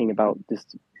we're talking about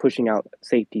just pushing out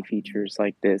safety features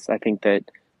like this, I think that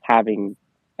having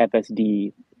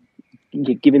FSD,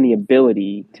 given the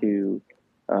ability to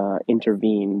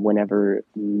intervene whenever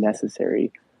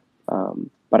necessary,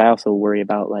 but I also worry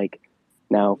about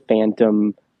now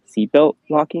phantom seatbelt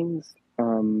lockings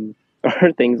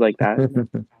or things like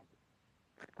that.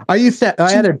 I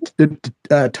had a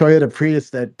Toyota Prius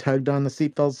that tugged on the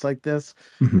seatbelts like this.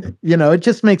 It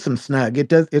just makes them snug.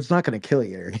 It's not going to kill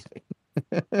you or anything.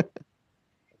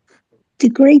 The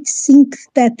great thing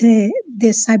that the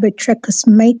Cybertrucks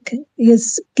make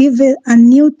is give it a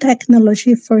new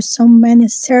technology for so many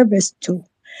service too.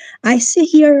 I see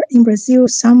here in Brazil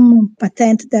some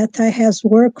patent that has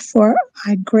worked for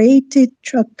a great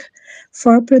truck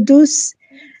for produce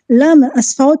lama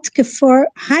asphalt for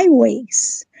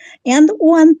highways. And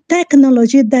one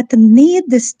technology that need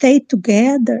to stay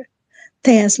together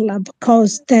Tesla,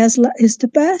 because Tesla is the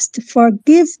best for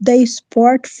give the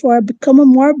sport for become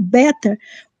more better.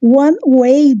 One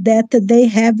way that they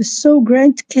have so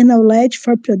great knowledge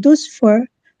for produce for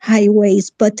highways,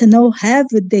 but now have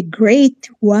the great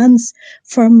ones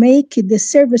for make the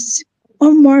service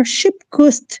on more cheap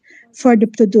cost for the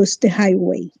produce the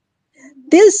highway.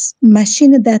 This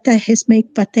machine that I has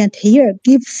make patent here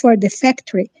give for the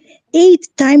factory 8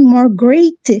 times more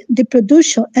great the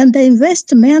production and the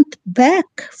investment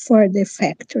back for the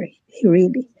factory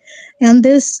really. And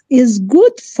this is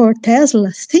good for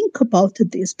Tesla. Think about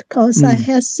this because I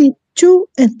have seen two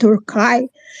in Turkey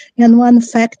and one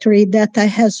factory that I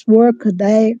has worked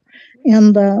there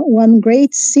and one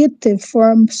great city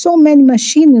for so many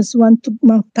machines one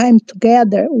time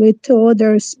together with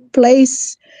others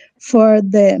place for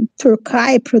the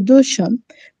Turkey production,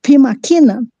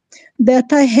 Pimakina, that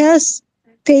I has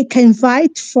take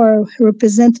invite for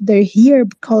represent there here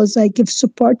because I give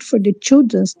support for the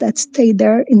children that stay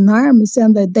there in arms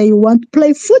and that they want to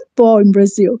play football in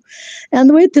Brazil.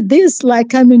 And with this,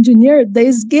 like I'm engineer,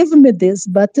 they give me this,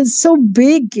 but it's so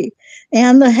big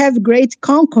and I have great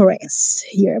concurrence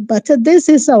here. But this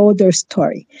is another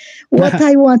story. What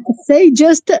I want to say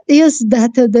just is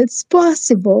that it's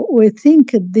possible. We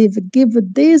think they've given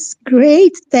this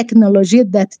great technology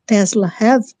that Tesla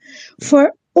have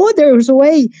for others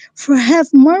way for have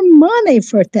more money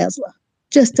for Tesla.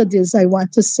 Just this I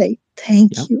want to say.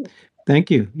 Thank you.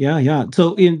 Thank you. Yeah.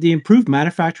 So in the improved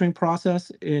manufacturing process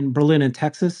in Berlin and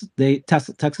Texas, they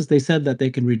said that they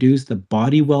can reduce the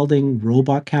body welding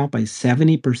robot count by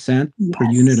 70% per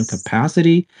unit of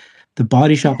capacity. The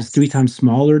body shop is 3 times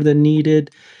smaller than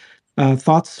needed.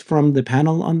 Thoughts from the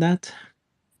panel on that?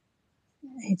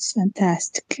 It's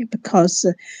fantastic because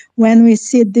when we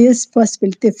see this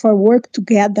possibility for work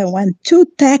together, when two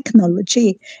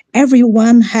technology,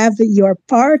 everyone have your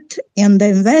part in the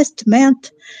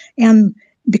investment and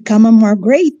become a more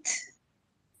great.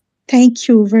 Thank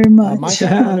you very much. My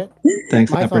thought on it,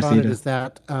 Thanks, my thought on it is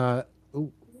that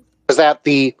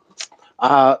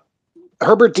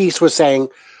Herbert Diess was saying,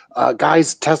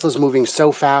 guys, Tesla's moving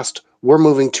so fast. We're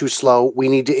moving too slow. We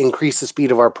need to increase the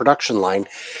speed of our production line.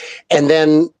 And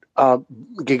then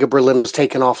Giga Berlin was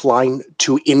taken offline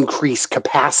to increase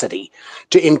capacity,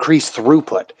 to increase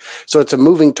throughput. So it's a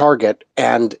moving target,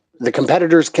 and the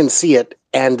competitors can see it,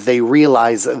 and they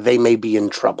realize they may be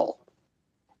in trouble.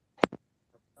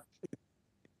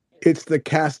 It's the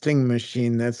casting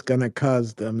machine that's going to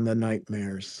cause them the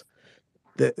nightmares.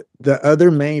 The other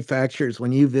manufacturers,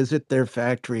 when you visit their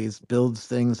factories, builds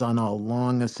things on a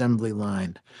long assembly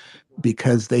line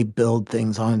because they build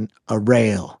things on a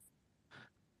rail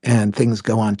and things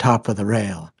go on top of the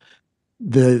rail.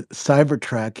 The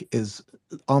Cybertruck is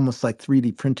almost like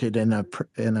 3D printed in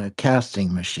a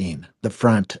casting machine. The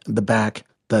front, the back,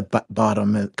 the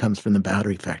bottom, it comes from the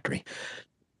battery factory.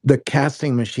 The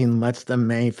casting machine lets them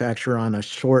manufacture on a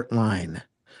short line.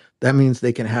 That means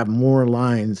they can have more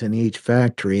lines in each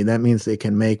factory. That means they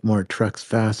can make more trucks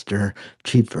faster,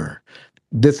 cheaper.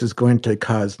 This is going to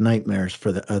cause nightmares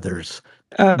for the others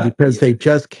because they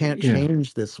just can't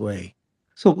change this way.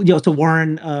 So, so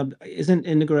Warren, isn't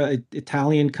Integra an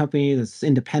Italian company that's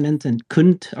independent and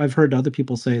couldn't? I've heard other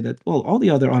people say that, well, all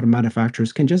the other auto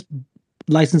manufacturers can just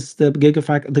license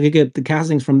the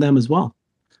castings from them as well.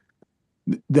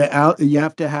 You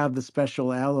have to have the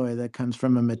special alloy that comes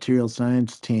from a material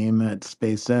science team at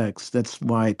SpaceX. That's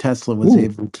why Tesla was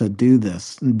able to do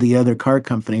this. The other car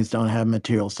companies don't have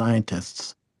material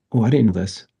scientists. Oh, I didn't know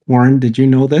this. Warren, did you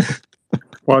know this?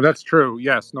 Well, that's true.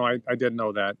 Yes. No, I did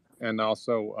know that. And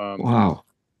also, wow.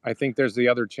 I think there's the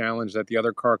other challenge that the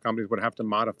other car companies would have to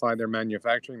modify their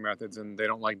manufacturing methods, and they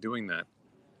don't like doing that.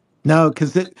 No,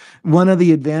 because one of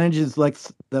the advantages, like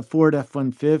the Ford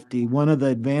F-150, one of the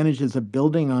advantages of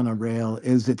building on a rail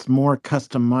is it's more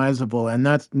customizable, and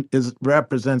that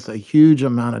represents a huge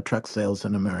amount of truck sales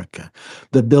in America.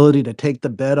 The ability to take the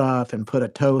bed off and put a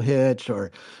tow hitch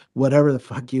or whatever the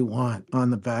fuck you want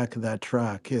on the back of that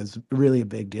truck is really a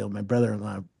big deal. My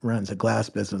brother-in-law runs a glass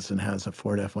business and has a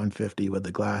Ford F-150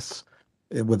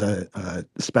 with a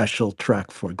special truck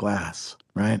for glass,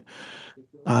 right?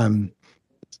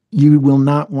 You will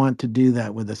not want to do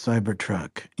that with a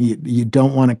Cybertruck. You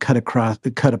don't want to cut apart the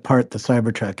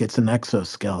Cybertruck. It's an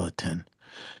exoskeleton,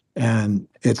 and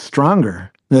it's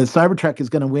stronger. The Cybertruck is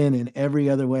going to win in every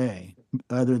other way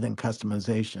other than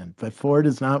customization. But Ford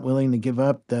is not willing to give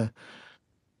up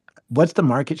what's the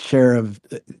market share of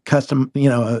custom,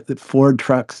 Ford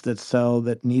trucks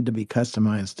that need to be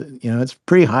customized? It's a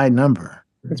pretty high number.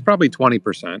 It's probably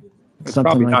 20%. It's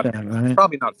Something probably like not, that, right?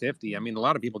 Probably not 50. I mean, a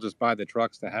lot of people just buy the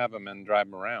trucks to have them and drive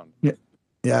them around.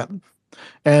 Yeah.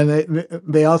 And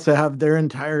they also have their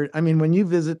entire, I mean, when you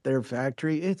visit their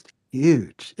factory, it's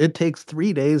huge. It takes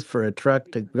 3 days for a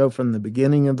truck to go from the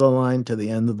beginning of the line to the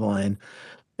end of the line.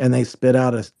 And they spit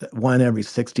out one every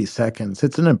 60 seconds.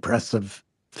 It's an impressive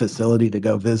facility to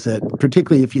go visit,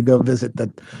 particularly if you go visit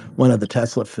one of the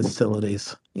Tesla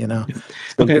facilities, So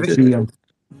Okay. you see them.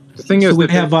 The thing So is we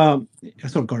that have,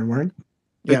 so go ahead, Warren.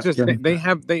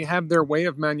 they have their way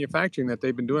of manufacturing that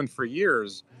they've been doing for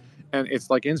years, and it's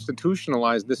like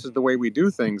institutionalized. This is the way we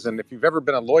do things. And if you've ever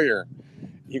been a lawyer,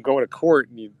 you go to court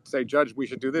and you say, "Judge, we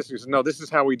should do this." You say, "No, this is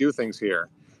how we do things here."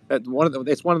 It's one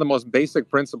of the most basic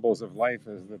principles of life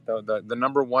is that the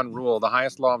number one rule, the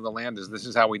highest law of the land, is this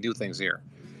is how we do things here.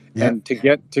 Yep. And to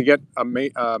get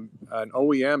an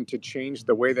OEM to change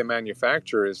the way they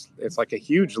manufacture it's like a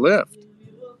huge lift.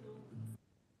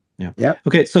 Yeah. Yep.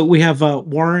 Okay, so we have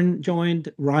Warren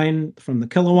joined, Ryan from the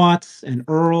Kilowatts, and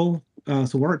Earl.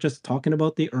 So we're just talking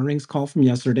about the earnings call from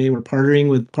yesterday. We're partying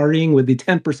with the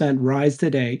 10% rise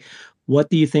today. What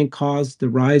do you think caused the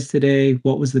rise today?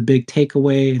 What was the big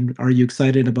takeaway? And are you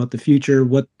excited about the future?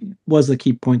 What was the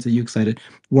key points that you excited?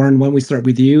 Warren, why don't we start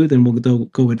with you, then we'll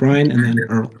go with Ryan and then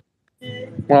Earl.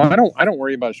 Well, I don't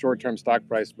worry about short-term stock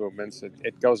price movements.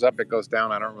 It goes up, it goes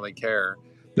down. I don't really care.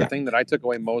 The thing that I took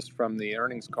away most from the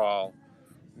earnings call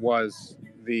was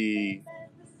the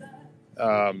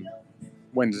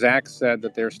when Zach said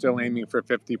that they're still aiming for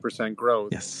 50%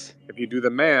 growth. Yes. If you do the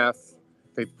math,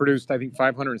 they produced, I think,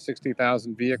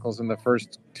 560,000 vehicles in the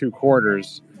first 2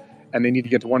 quarters, and they need to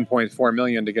get to 1.4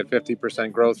 million to get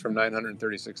 50% growth from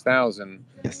 936,000.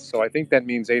 Yes. So I think that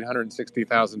means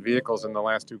 860,000 vehicles in the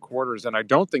last 2 quarters, and I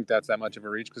don't think that's that much of a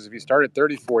reach, because if you start at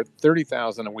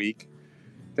 30,000 a week,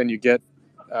 then you get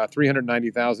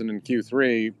 390,000 in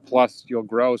Q3, plus you'll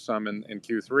grow some in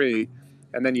Q3,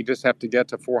 and then you just have to get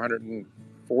to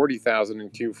 440,000 in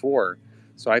Q4.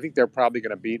 So I think they're probably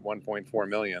going to beat 1.4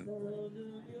 million.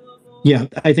 Yeah,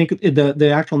 I think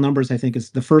the actual numbers, I think,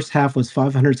 is the first half was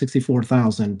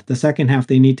 564,000. The second half,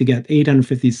 they need to get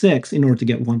 856 in order to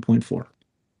get 1.4.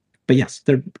 But yes,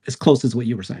 they're as close as what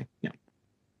you were saying. Yeah.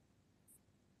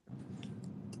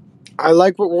 I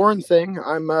like what Warren's saying.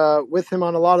 I'm with him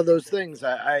on a lot of those things.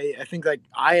 I think like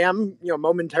I am,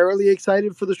 momentarily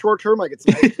excited for the short term. Like it's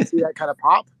nice to see that kind of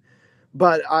pop.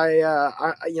 But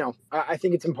I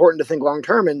think it's important to think long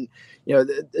term, and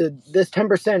this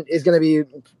 10% is going to be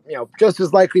just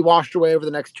as likely washed away over the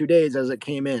next 2 days as it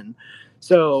came in.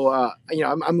 So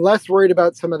I'm less worried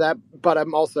about some of that, but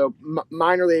I'm also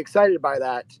minorly excited by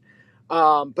that.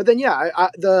 But then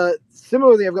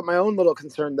similarly, I've got my own little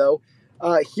concern though.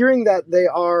 Hearing that they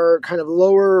are kind of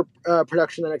lower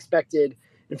production than expected.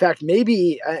 In fact,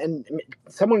 maybe, and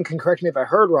someone can correct me if I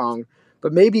heard wrong,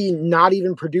 but maybe not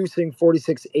even producing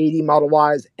 4680 Model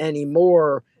Ys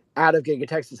anymore out of Giga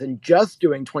Texas and just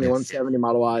doing 2170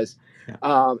 Model Ys.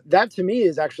 Yeah. That to me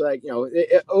is actually like,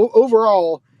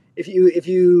 overall, if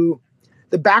you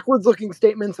the backwards looking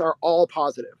statements are all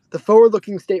positive. The forward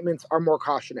looking statements are more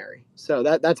cautionary. So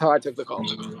that's how I took the call.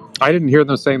 I didn't hear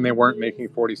them saying they weren't making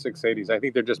 4680s. I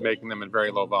think they're just making them in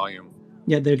very low volume.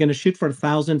 Yeah, they're going to shoot for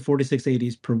 1,000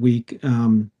 4680s per week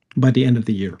by the end of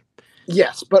the year.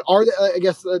 Yes, but are they, I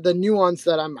guess the nuance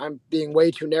that I'm being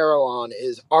way too narrow on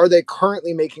is, are they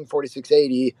currently making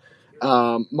 4680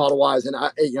 Model Ys? And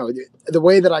the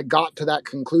way that I got to that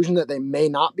conclusion that they may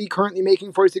not be currently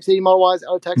making 4680 Model Ys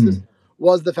out of Texas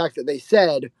was the fact that they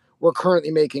said we're currently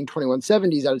making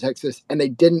 2170s out of Texas, and they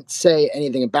didn't say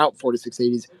anything about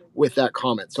 4680s with that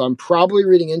comment. So I'm probably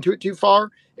reading into it too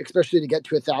far, especially to get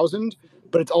to 1,000.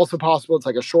 But it's also possible it's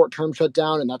like a short-term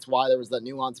shutdown, and that's why there was that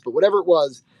nuance. But whatever it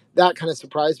was, that kind of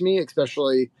surprised me,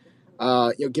 especially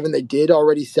given they did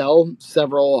already sell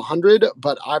several hundred,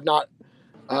 but I've not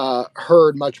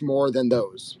heard much more than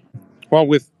those. Well,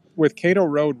 with Cato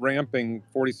Road ramping,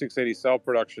 4680 cell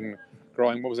production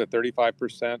growing, what was it,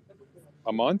 35%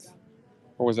 a month?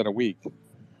 Or was it a week?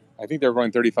 I think they're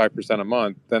growing 35% a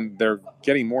month. Then they're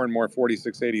getting more and more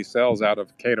 4680 cells out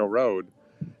of Cato Road.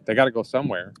 They got to go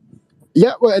somewhere.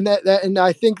 Yeah, well, and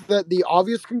I think that the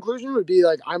obvious conclusion would be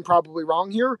like, I'm probably wrong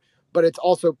here, but it's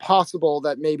also possible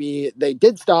that maybe they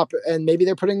did stop and maybe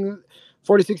they're putting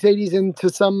 4680s into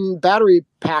some battery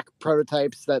pack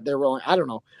prototypes that they're rolling. I don't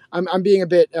know. I'm being a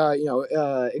bit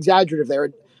exaggerative there.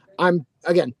 I'm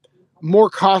again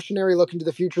more cautionary looking to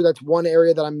the future. That's one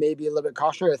area that I'm maybe a little bit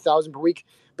cautionary. 1,000 per week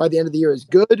by the end of the year is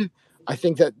good. I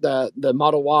think that the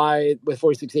Model Y with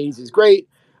 4680s is great.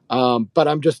 But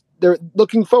I'm just there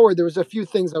looking forward. There was a few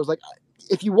things I was like,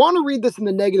 if you want to read this in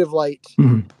the negative light,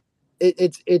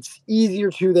 it's easier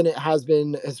to than it has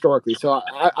been historically. So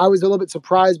I was a little bit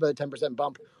surprised by the 10%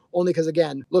 bump only because,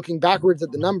 again, looking backwards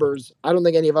at the numbers, I don't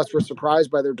think any of us were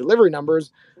surprised by their delivery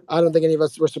numbers. I don't think any of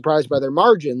us were surprised by their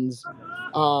margins.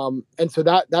 And so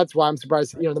that's why I'm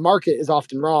surprised. The market is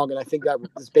often wrong. And I think that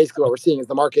is basically what we're seeing is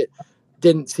the market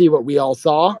didn't see what we all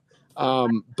saw.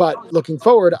 But looking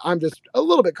forward, I'm just a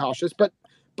little bit cautious. But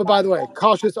by the way,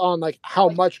 cautious on like how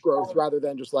much growth rather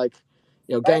than just like,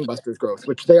 gangbusters growth,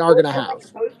 which they are going to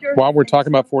have. While we're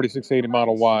talking about 4680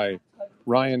 Model Y,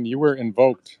 Ryan, you were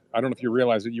invoked. I don't know if you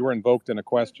realize it. You were invoked in a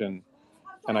question,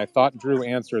 and I thought Drew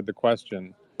answered the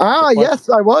question. Yes,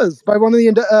 I was by one of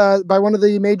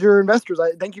the major investors.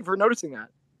 I thank you for noticing that.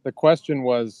 The question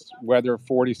was whether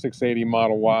 4680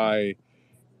 Model Y,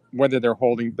 whether they're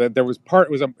holding. There was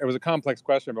it was a complex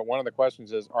question, but one of the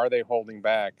questions is, are they holding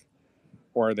back,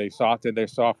 or are they did their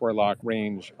software lock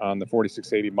range on the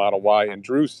 4680 Model Y? And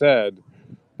Drew said,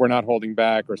 we're not holding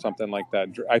back or something like that.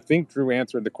 I think Drew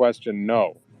answered the question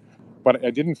no, but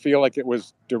I didn't feel like it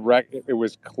was direct. It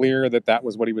was clear that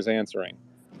was what he was answering.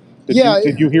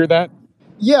 Did you hear that?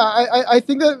 Yeah, I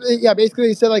think that, basically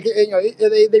he said like,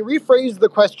 they rephrased the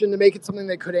question to make it something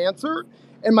they could answer.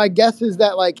 And my guess is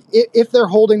that like, if they're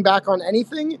holding back on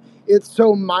anything, it's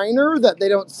so minor that they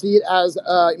don't see it as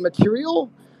material.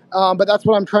 But that's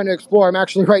what I'm trying to explore. I'm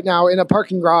actually right now in a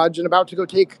parking garage and about to go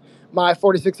take my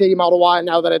 4680 Model Y.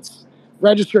 Now that it's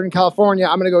registered in California,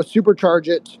 I'm going to go supercharge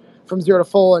it from 0 to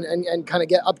full and kind of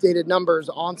get updated numbers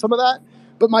on some of that.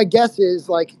 But my guess is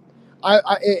like,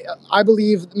 I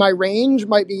believe my range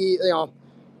might be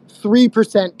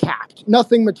 3% capped,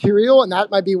 nothing material, and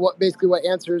that might be what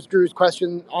answers Drew's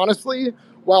question honestly,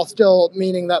 while still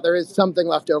meaning that there is something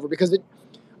left over because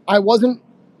I wasn't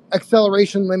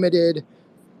acceleration limited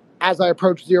as I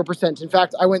approached 0%. In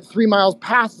fact, I went 3 miles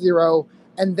past 0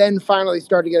 and then finally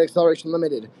started to get acceleration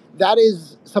limited. That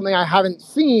is something I haven't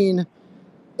seen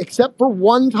except for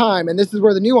one time, and this is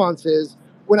where the nuance is.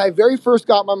 When I very first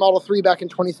got my Model 3 back in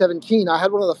 2017, I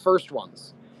had one of the first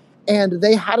ones. And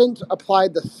they hadn't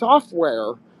applied the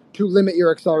software to limit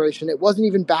your acceleration. It wasn't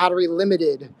even battery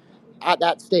limited at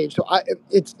that stage. So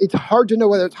it's hard to know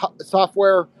whether it's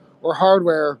software or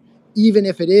hardware, even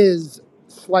if it is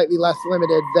slightly less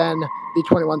limited than the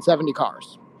 2170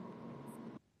 cars.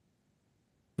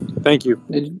 Thank you.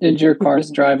 Did your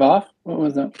cars drive off? What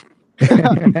was that?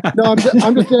 No,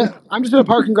 I'm just in a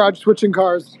parking garage switching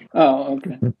cars. Oh,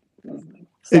 okay.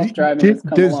 Self-driving has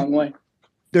come a long way.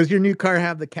 Does your new car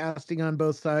have the casting on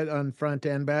both sides, on front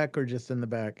and back, or just in the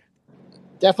back?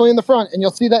 Definitely in the front, and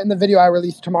you'll see that in the video I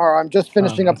released tomorrow. I'm just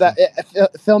finishing up that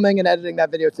filming and editing that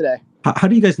video today. How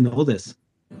do you guys know this?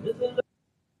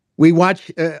 We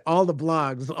watch all the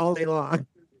blogs all day long.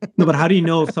 No, but how do you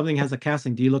know if something has a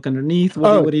casting? Do you look underneath?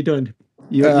 What are you doing?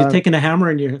 You're taking a hammer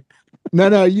and you're...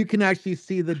 No, you can actually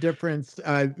see the difference.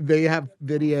 They have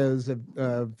videos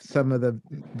of some of the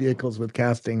vehicles with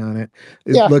casting on it.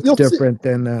 It looks different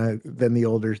than the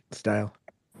older style.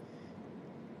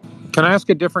 Can I ask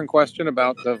a different question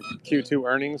about the Q2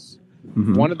 earnings?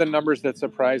 Mm-hmm. One of the numbers that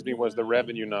surprised me was the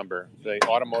revenue number, the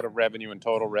automotive revenue and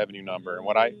total revenue number. And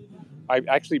what I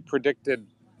actually predicted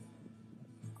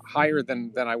higher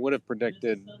than I would have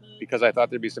predicted because I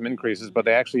thought there'd be some increases, but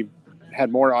they actually had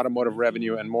more automotive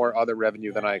revenue and more other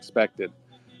revenue than I expected.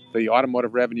 The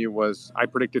automotive revenue I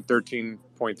predicted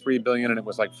 13.3 billion and it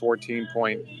was like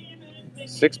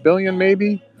 14.6 billion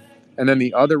maybe. And then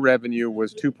the other revenue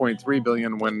was 2.3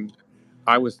 billion when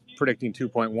I was predicting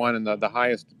 2.1 and the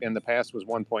highest in the past was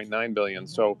 1.9 billion.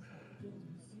 So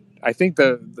I think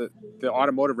the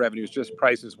automotive revenues, just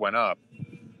prices went up.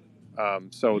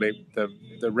 So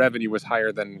the revenue was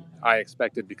higher than I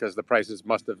expected because the prices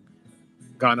must have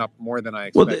gone up more than I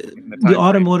expected. Well, the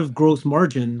automotive gross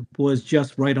margin was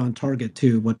just right on target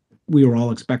to what we were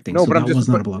all expecting. No, so that was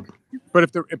not a blow. But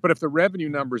if the revenue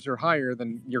numbers are higher,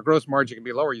 then your gross margin can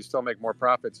be lower. You still make more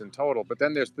profits in total. But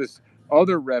then there's this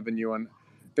other revenue, and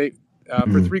they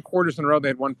for 3 quarters in a row they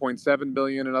had 1.7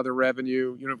 billion in other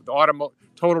revenue. The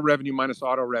total revenue minus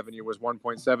auto revenue was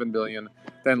 1.7 billion.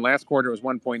 Then last quarter it was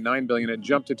 1.9 billion. It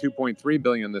jumped to 2.3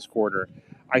 billion this quarter.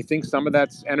 I think some of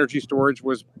that's energy storage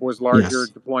was larger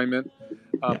deployment.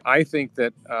 I think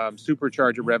that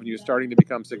supercharger revenue is starting to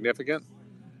become significant.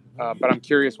 But I'm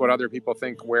curious what other people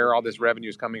think where all this revenue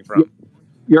is coming from.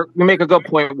 You make a good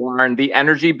point, Warren. The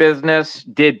energy business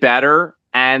did better,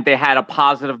 and they had a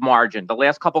positive margin. The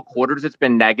last couple quarters, it's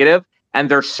been negative, and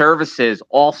their services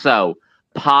also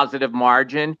positive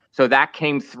margin. So that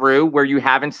came through where you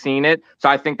haven't seen it. So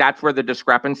I think that's where the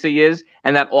discrepancy is.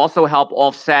 And that also helped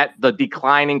offset the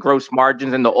declining gross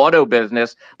margins in the auto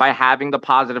business by having the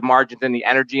positive margins in the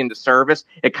energy and the service.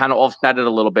 It kind of offset it a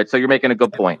little bit. So you're making a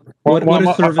good point. What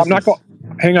is services?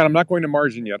 Hang on, I'm not going to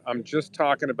margin yet. I'm just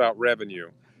talking about revenue,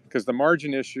 because the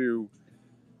margin issue,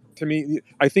 to me,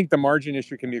 I think the margin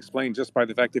issue can be explained just by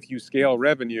the fact if you scale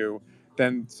revenue,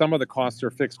 then some of the costs are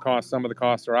fixed costs, some of the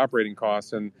costs are operating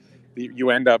costs, and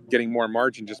you end up getting more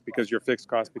margin just because your fixed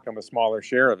costs become a smaller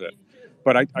share of it.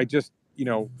 But I just,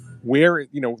 where,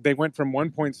 they went from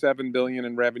 1.7 billion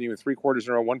in revenue in 3 quarters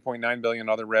in a row, 1.9 billion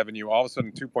other revenue, all of a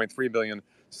sudden 2.3 billion.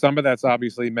 Some of that's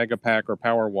obviously Megapack or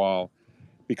Powerwall,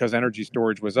 because energy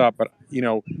storage was up. But,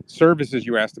 services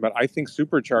you asked about, I think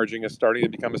supercharging is starting to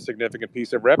become a significant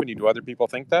piece of revenue. Do other people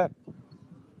think that?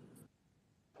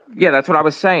 Yeah, that's what I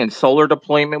was saying. Solar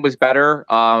deployment was better.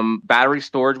 Battery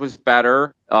storage was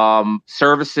better.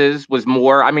 Services was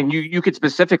more. I mean, you could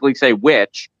specifically say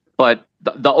which, but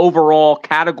the overall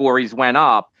categories went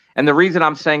up. And the reason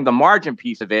I'm saying the margin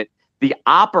piece of it, the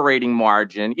operating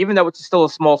margin, even though it's still a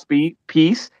small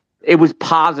piece, it was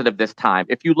positive this time.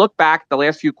 If you look back the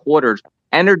last few quarters,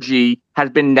 energy has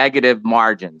been negative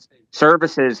margins.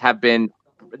 Services have been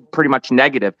pretty much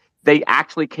negative. They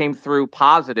actually came through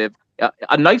positive,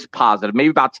 a nice positive, maybe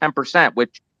about 10%,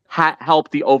 which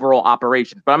helped the overall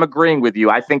operations. But I'm agreeing with you.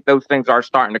 I think those things are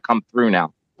starting to come through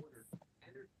now.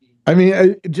 I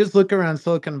mean, just look around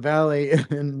Silicon Valley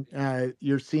and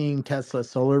you're seeing Tesla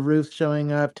solar roofs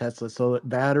showing up. Tesla solar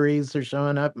batteries are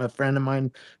showing up. A friend of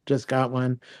mine just got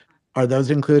one. Are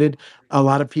those included? A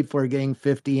lot of people are getting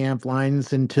 50 amp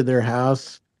lines into their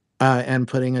house and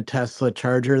putting a Tesla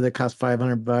charger that costs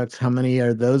 $500. How many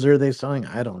are they selling?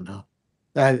 I don't know.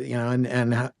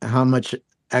 And how much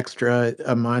extra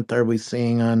a month are we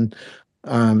seeing on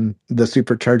the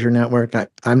supercharger network?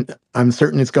 I'm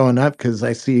certain it's going up because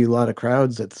I see a lot of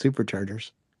crowds at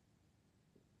superchargers.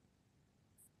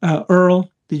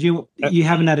 Earl, you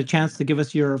haven't had a chance to give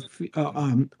us your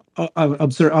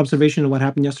observation of what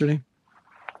happened yesterday?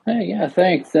 Hey, yeah,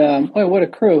 thanks. Boy, what a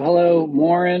crew. Hello,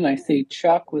 Warren. I see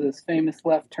Chuck with his famous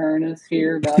left turn is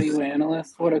here, value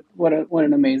analyst. What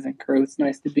an amazing crew. It's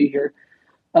nice to be here.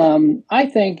 I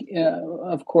think,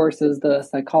 of course, as the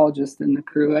psychologist in the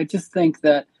crew, I just think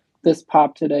that this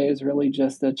pop today is really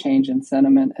just a change in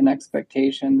sentiment and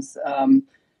expectations.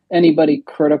 Anybody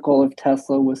critical of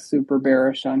Tesla was super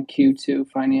bearish on Q2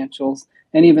 financials,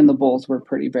 and even the bulls were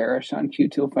pretty bearish on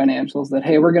Q2 financials that,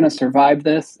 hey, we're going to survive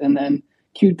this, and then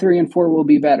Q3 and 4 will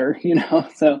be better,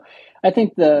 So I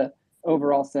think the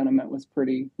overall sentiment was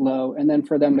pretty low. And then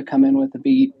for them to come in with a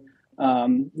beat,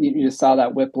 you just saw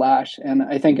that whiplash. And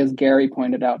I think, as Gary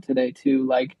pointed out today too,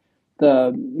 like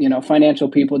the financial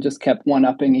people just kept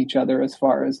one-upping each other as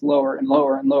far as lower and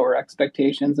lower and lower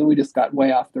expectations, and we just got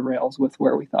way off the rails with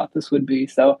where we thought this would be.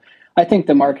 So I think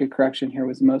the market correction here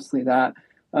was mostly that.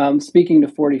 Speaking to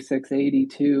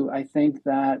 4682, I think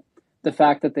that the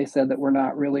fact that they said that we're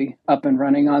not really up and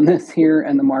running on this here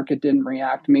and the market didn't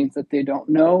react means that they don't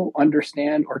know,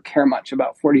 understand, or care much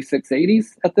about 4680s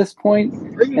at this point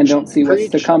and don't see what's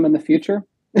to come in the future.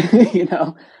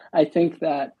 I think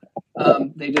that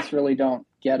they just really don't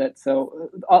get it.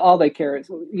 So all they care is,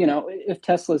 if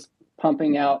Tesla's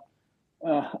pumping out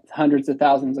hundreds of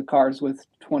thousands of cars with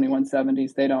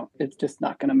 2170s, it's just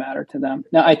not going to matter to them.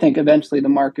 Now, I think eventually the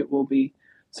market will be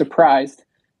surprised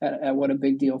at what a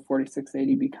big deal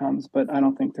 4680 becomes, but I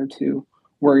don't think they're too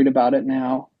worried about it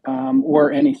now,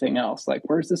 or anything else. Like,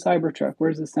 where's the Cybertruck?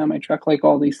 Where's the semi-truck? Like,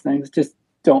 all these things just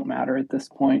don't matter at this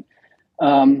point.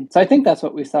 So I think that's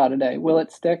what we saw today. Will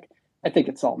it stick? I think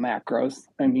it's all macros.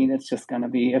 I mean, it's just going to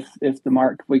be if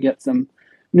we get some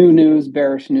new news,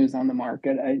 bearish news on the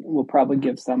market, we'll probably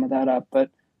give some of that up.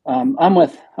 But I'm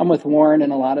with Warren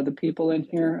and a lot of the people in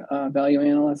here, value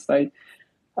analysts.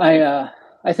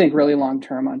 I think really long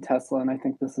term on Tesla, and I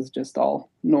think this is just all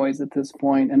noise at this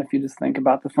point. And if you just think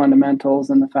about the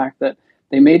fundamentals and the fact that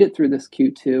they made it through this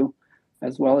Q2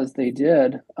 as well as they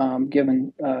did,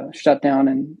 given shutdown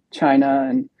in China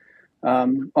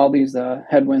and all these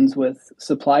headwinds with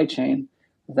supply chain,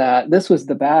 that this was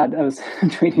the bad. I was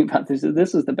tweeting about this.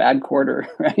 This was the bad quarter,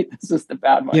 right? This is the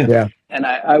bad one. Yeah. And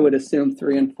I would assume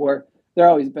 3 and 4, they're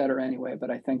always better anyway,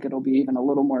 but I think it'll be even a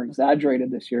little more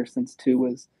exaggerated this year since 2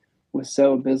 was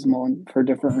so abysmal and for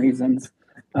different reasons.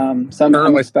 So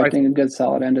I'm expecting a good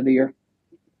solid end of the year.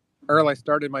 Earl, I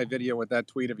started my video with that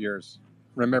tweet of yours.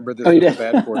 Remember, this is a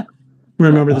bad quarter.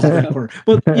 Remember this bad quarter.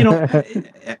 Well,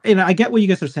 I get what you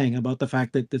guys are saying about the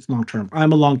fact that it's long term.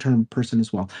 I'm a long term person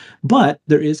as well, but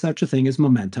there is such a thing as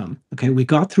momentum. Okay, we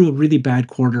got through a really bad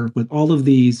quarter with all of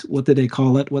these. What did they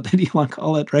call it? What did Elon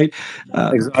call it? Right?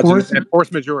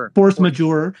 Force majeure. Force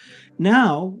majeure.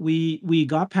 Now we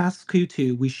got past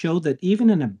Q2. We showed that even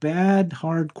in a bad,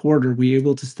 hard quarter, we were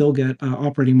able to still get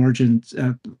operating margins,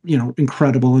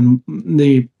 incredible, and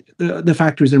the the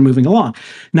factories are moving along.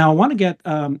 Now, I want to get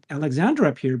Alexandra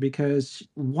up here because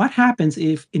what happens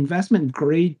if investment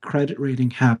grade credit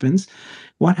rating happens?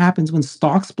 What happens when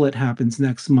stock split happens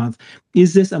next month?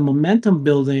 Is this a momentum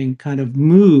building kind of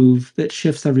move that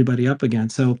shifts everybody up again?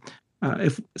 So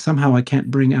if somehow I can't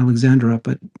bring Alexandra up,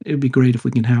 but it'd be great if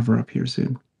we can have her up here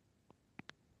soon.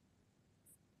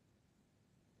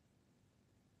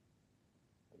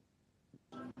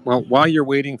 Well, while you're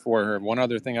waiting for her, one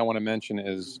other thing I want to mention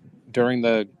is during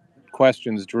the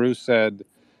questions, Drew said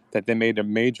that they made a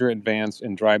major advance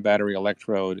in dry battery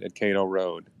electrode at Cato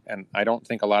Road. And I don't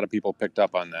think a lot of people picked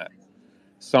up on that.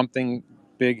 Something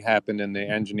big happened in the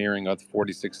engineering of the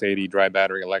 4680 dry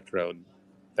battery electrode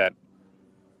that,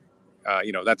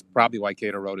 that's probably why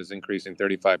Cato Road is increasing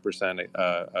 35%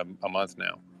 a month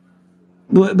now.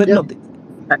 But Yeah. no,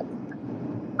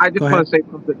 I just Go want ahead. to say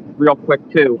something real quick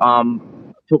too.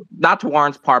 Not to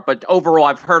Warren's part, but overall,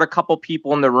 I've heard a couple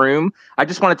people in the room. I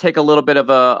just want to take a little bit of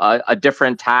a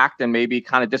different tact and maybe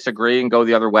kind of disagree and go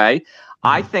the other way.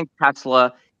 I think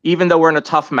Tesla, even though we're in a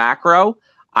tough macro,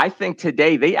 I think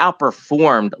today they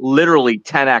outperformed literally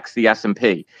 10x the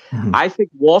S&P. I think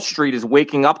Wall Street is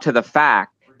waking up to the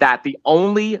fact that the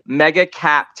only mega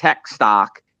cap tech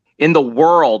stock in the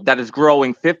world that is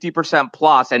growing 50%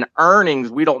 plus and earnings,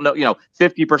 we don't know,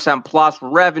 50% plus,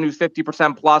 revenues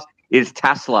 50% plus is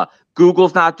Tesla.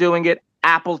 Google's not doing it.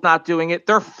 Apple's not doing it.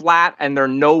 They're flat and they're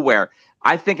nowhere.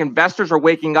 I think investors are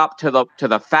waking up to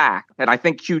the fact, and I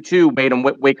think Q2 made them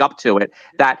wake up to it,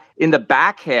 that in the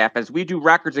back half, as we do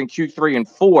records in Q3 and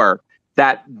 4,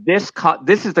 that this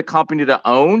is the company to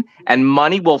own, and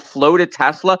money will flow to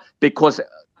Tesla because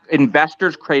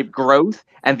investors crave growth,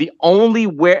 and the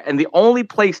only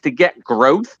place to get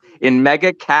growth in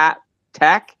mega cap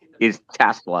tech is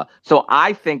Tesla. So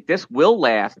I think this will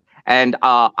last. And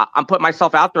I'm putting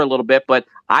myself out there a little bit, but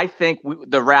I think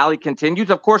the rally continues.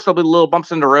 Of course, there'll be little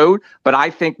bumps in the road, but I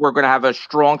think we're going to have a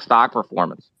strong stock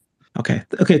performance. Okay.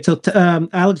 So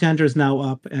Alexandra is now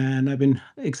up, and I've been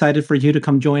excited for you to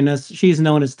come join us. She's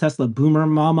known as Tesla Boomer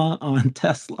Mama on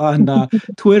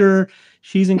Twitter.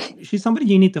 She's somebody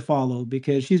you need to follow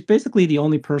because she's basically the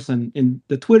only person in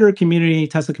the Twitter community,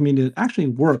 Tesla community, that actually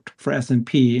worked for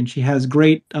S&P, and she has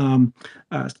great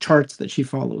charts that she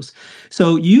follows.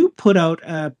 So you put out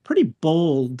a pretty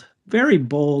bold, very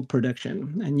bold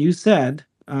prediction, and you said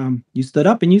you stood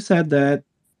up and you said that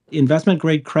investment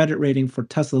grade credit rating for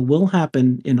Tesla will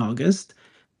happen in August,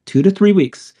 2 to 3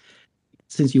 weeks.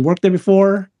 Since you worked there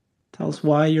before, tell us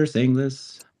why you're saying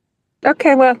this.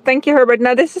 Okay, well, thank you, Herbert.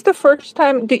 Now, this is the first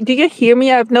time. Do you hear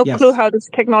me? I have no clue how this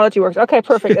technology works. Okay,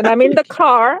 perfect. And I'm in the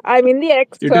car. I'm in the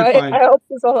X. So I hope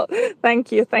this all.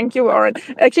 Thank you, Warren.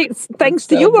 Actually, thanks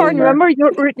to you, Warren. Remember,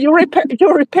 you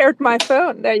repaired my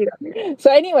phone. There you go.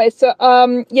 So anyway,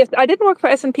 yes, I didn't work for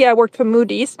S&P. I worked for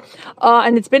Moody's,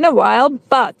 and it's been a while.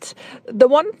 But the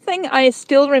one thing I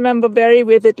still remember very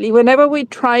vividly, whenever we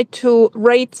tried to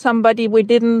rate somebody we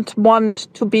didn't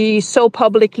want to be so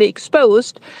publicly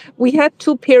exposed, we had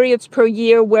 2 periods per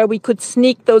year where we could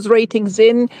sneak those ratings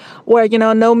in, where,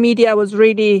 no media was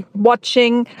really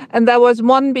watching. And that was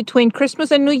one between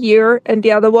Christmas and New Year, and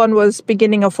the other one was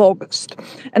beginning of August.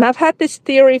 And I've had this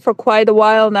theory for quite a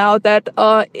while now that,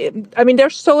 they're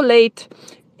so late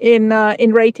in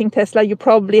rating Tesla. You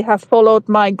probably have followed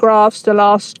my graphs the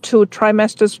last 2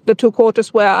 trimesters, the 2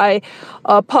 quarters where I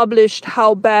published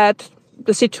how bad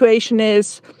the situation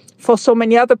is for so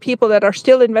many other people that are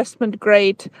still investment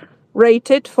grade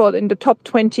rated in the top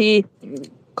 20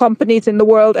 companies in the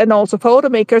world, and also for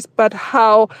automakers, but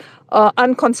how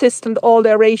inconsistent all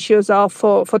their ratios are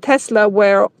for Tesla,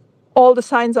 where all the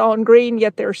signs are on green,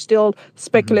 yet they're still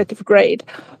speculative grade.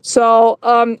 So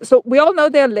we all know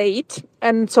they're late.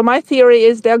 And so my theory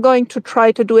is they're going to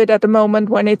try to do it at a moment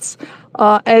when it's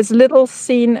as little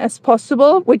seen as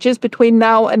possible, which is between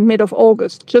now and mid of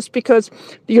August, just because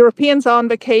the Europeans are on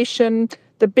vacation,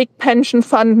 the big pension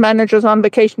fund managers are on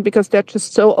vacation because they're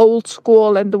just so old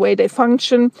school and the way they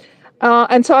function.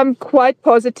 And so I'm quite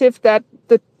positive that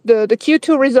the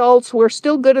Q2 results were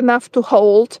still good enough to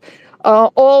hold.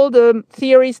 All the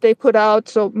theories they put out,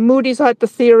 so Moody's had the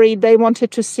theory they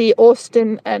wanted to see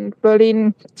Austin and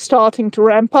Berlin starting to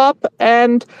ramp up,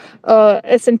 and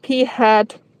S&P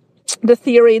had the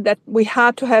theory that we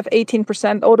had to have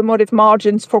 18% automotive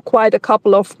margins for quite a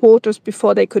couple of quarters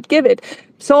before they could give it.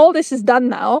 So all this is done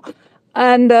now.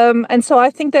 And so I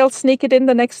think they'll sneak it in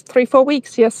the next 3-4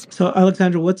 weeks. Yes. So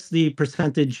Alexandra, what's the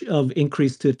percentage of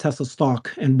increase to Tesla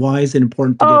stock, and why is it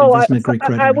important to get investment grade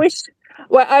credit?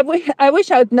 Well, I wish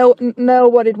I would know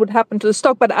what it would happen to the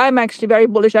stock, but I'm actually very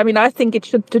bullish. I mean, I think it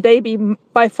should today be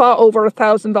by far over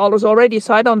 $1,000 already.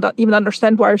 So I don't even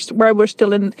understand why we're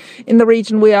still in the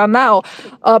region we are now.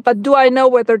 But do I know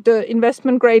whether the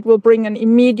investment grade will bring an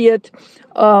immediate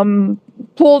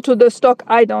pull to the stock?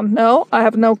 I don't know. I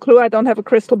have no clue. I don't have a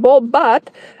crystal ball, but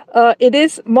it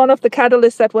is one of the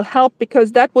catalysts that will help,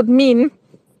 because that would mean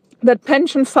that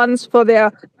pension funds for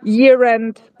their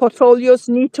year-end portfolios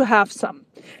need to have some.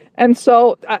 And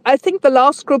so I think the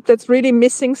last group that's really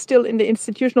missing still in the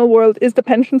institutional world is the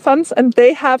pension funds. And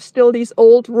they have still these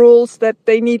old rules that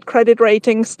they need credit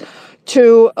ratings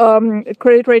in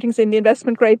the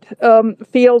investment grade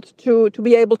field to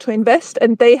be able to invest.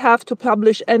 And they have to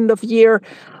publish end of year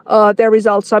their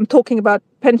results. So I'm talking about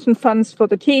pension funds for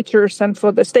the teachers and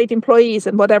for the state employees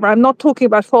and whatever. I'm not talking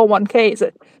about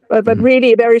 401ks. But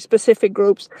really very specific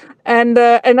groups, and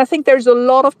I think there's a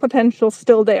lot of potential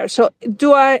still there. So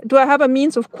do I have a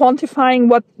means of quantifying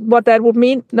what that would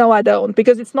mean? No, I don't,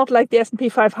 because it's not like the S&P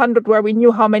 500 where we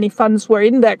knew how many funds were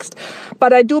indexed.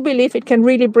 But I do believe it can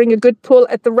really bring a good pull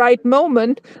at the right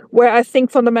moment, where I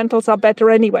think fundamentals are better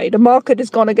anyway. The market is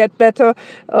going to get better.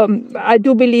 I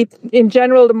do believe in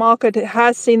general the market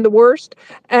has seen the worst,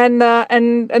 and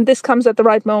this comes at the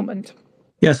right moment.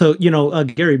 Yeah, so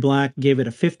Gary Black gave it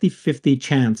a 50-50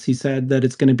 chance. He said that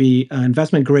it's going to be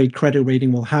investment grade credit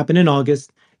rating will happen in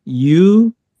August.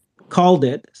 You called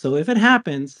it. So if it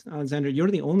happens, Alexander, you're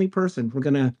the only person. We're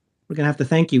gonna have to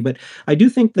thank you. But I do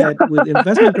think that with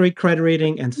investment grade credit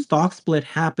rating and stock split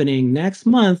happening next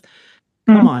month,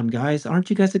 come on, guys,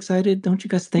 aren't you guys excited? Don't you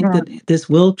guys think that this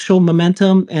will show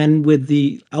momentum? And with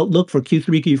the outlook for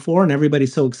Q3, Q4, and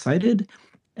everybody's so excited.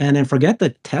 And then forget the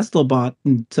Tesla bought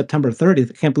on September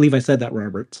 30th. I can't believe I said that,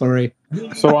 Robert. Sorry.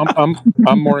 So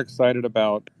I'm more excited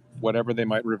about whatever they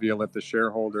might reveal at the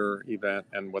shareholder event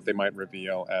and what they might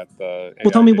reveal at the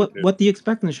Well, tell AI me Day what do you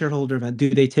expect in a shareholder event? Do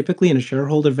they typically in a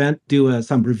shareholder event do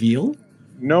some reveal?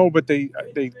 No, but they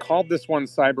called this one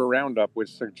Cyber Roundup,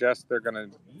 which suggests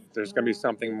there's gonna be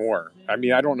something more. I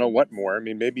mean, I don't know what more. I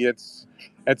mean, maybe it's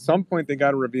at some point they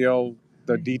got to reveal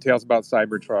the details about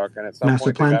Cybertruck, and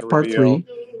Master Plan Part 3.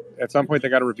 At some point they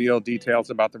got to reveal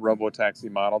details about the robo-taxi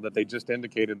model that they just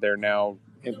indicated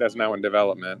that's now in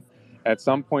development. At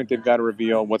some point they've got to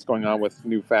reveal what's going on with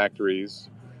new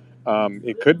factories.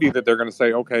 It could be that they're going to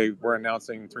say, okay, we're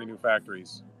announcing 3 new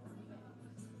factories.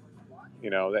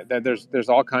 There's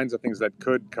all kinds of things that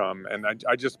could come, and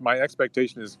I just, my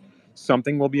expectation is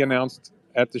something will be announced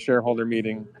at the shareholder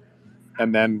meeting,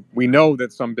 and then we know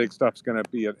that some big stuff's going to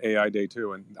be at AI Day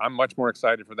too, and I'm much more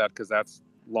excited for that because that's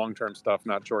long-term stuff,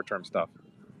 not short-term stuff.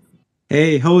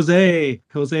 Hey, Jose.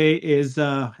 Jose is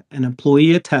an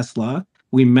employee at Tesla.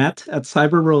 We met at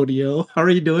Cyber Rodeo. How are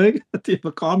you doing? Do you have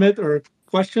a comment or a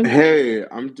question? Hey,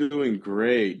 I'm doing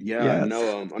great. Yeah, Yes.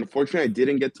 no, unfortunately, I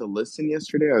didn't get to listen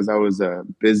yesterday as I was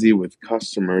busy with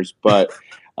customers. But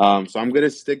so I'm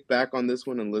gonna stick back on this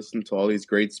one and listen to all these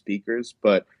great speakers.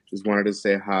 But just wanted to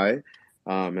say hi,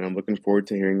 and I'm looking forward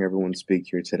to hearing everyone speak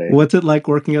here today. What's it like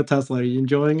working at Tesla? Are you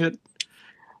enjoying it?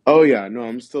 Oh yeah, no,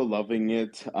 I'm still loving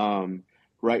it.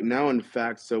 Right now, in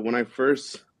fact, so when I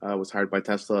first was hired by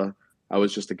Tesla, I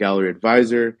was just a gallery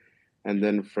advisor, and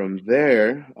then from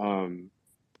there,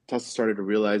 Tesla started to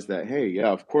realize that, hey, yeah,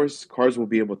 of course, cars will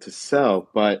be able to sell,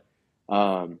 but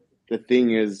the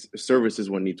thing is, service is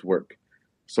what needs work.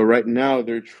 So right now,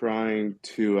 they're trying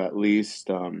to at least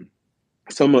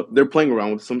they're playing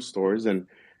around with some stores, and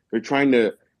they're trying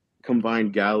to combine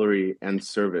gallery and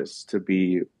service to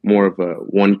be more of a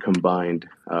one combined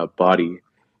body.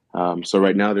 So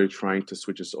right now they're trying to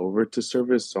switch us over to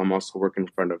service. So I'm also working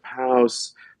front of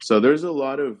house. So there's a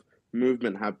lot of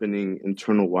movement happening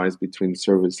internal wise between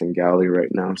service and gallery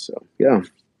right now. So yeah.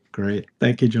 Great.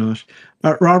 Thank you, Josh.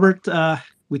 Robert,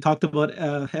 we talked about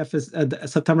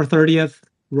September 30th.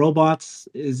 Robots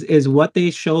is what they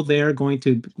show there going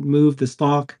to move the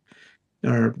stock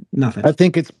or nothing? I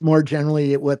think it's more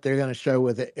generally what they're going to show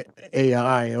with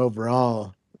AI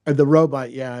overall. The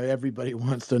robot, yeah, everybody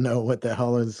wants to know what the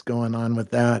hell is going on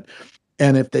with that.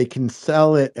 And if they can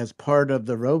sell it as part of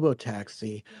the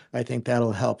robotaxi, I think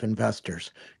that'll help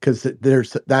investors, because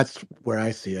that's where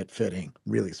I see it fitting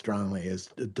really strongly, is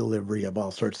the delivery of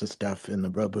all sorts of stuff in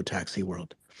the robotaxi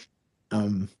world.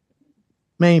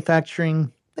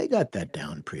 Manufacturing, they got that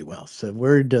down pretty well. So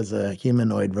where does a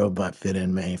humanoid robot fit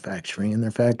in manufacturing in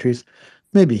their factories?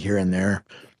 Maybe here and there,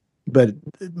 but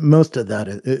most of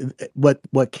that,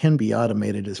 what can be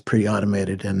automated is pretty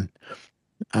automated, and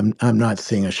I'm not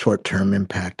seeing a short-term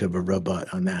impact of a robot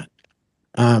on that.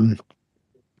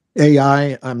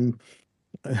 AI,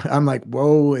 I'm like,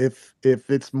 whoa, if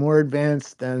it's more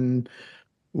advanced than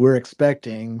we're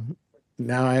expecting,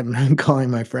 now I'm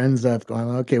calling my friends up going,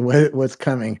 okay, what's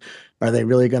coming? Are they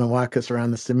really going to walk us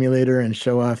around the simulator and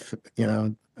show off,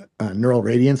 neural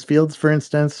radiance fields, for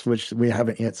instance, which we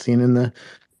haven't yet seen in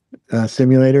the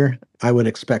simulator? I would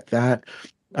expect that.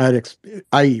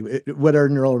 What are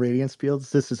neural radiance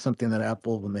fields? This is something that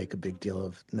Apple will make a big deal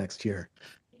of next year.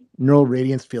 Neural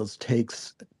radiance fields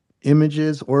takes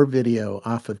images or video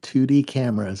off of 2D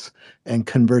cameras and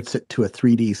converts it to a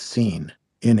 3D scene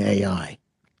in AI.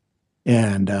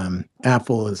 And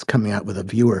Apple is coming out with a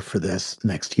viewer for this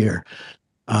next year.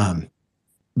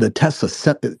 The Tesla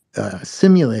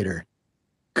simulator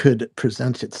could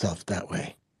present itself that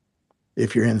way.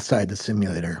 If you're inside the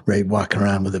simulator, right, walking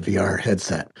around with a VR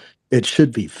headset, it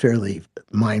should be fairly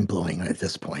mind-blowing at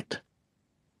this point.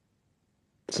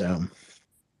 So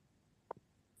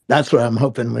that's what I'm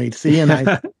hoping we see. And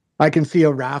I can see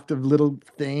a raft of little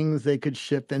things they could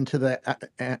ship into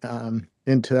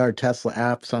into our Tesla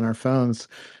apps on our phones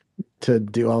to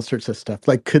do all sorts of stuff.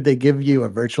 Like, could they give you a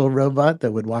virtual robot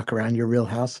that would walk around your real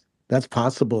house? That's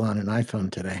possible on an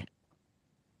iPhone today,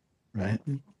 right?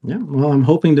 Yeah. Well, I'm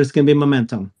hoping there's going to be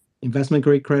momentum. Investment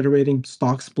grade credit rating,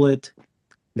 stock split.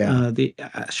 Yeah. The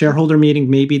shareholder meeting,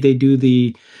 maybe they do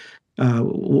the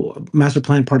master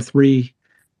plan part 3,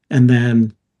 and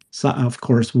then, of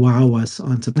course, wow us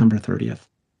on September 30th.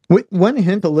 One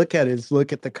hint to look at is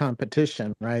look at the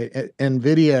competition, right?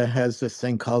 NVIDIA has this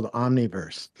thing called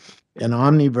Omniverse, and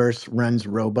Omniverse runs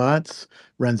robots,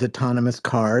 runs autonomous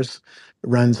cars,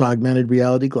 runs augmented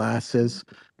reality glasses,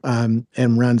 and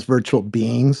runs virtual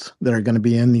beings that are going to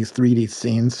be in these 3D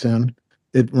scenes soon.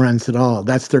 It runs it all.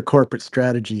 That's their corporate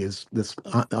strategy, is this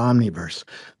Omniverse.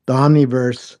 The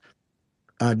Omniverse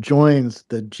joins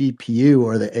the GPU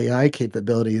or the AI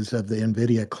capabilities of the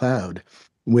NVIDIA cloud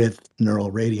with neural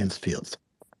radiance fields.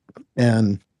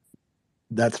 And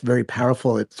that's very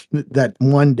powerful. It's that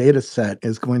one data set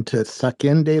is going to suck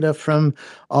in data from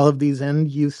all of these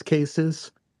end use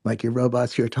cases, like your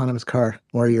robots, your autonomous car,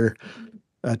 or your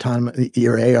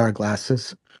AR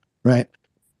glasses, right?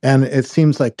 And it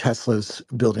seems like Tesla's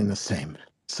building the same.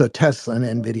 So Tesla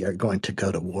and NVIDIA are going to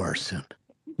go to war soon.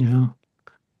 Yeah.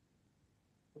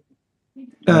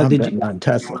 I'm betting on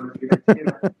Tesla.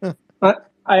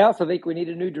 I also think we need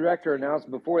a new director announced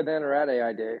before then or at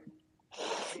AI Day.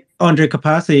 Andre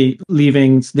Capacci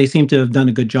leaving, they seem to have done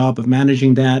a good job of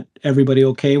managing that. Everybody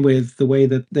okay with the way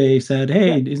that they said,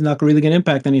 hey, he's not really going to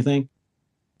impact anything?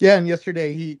 Yeah, and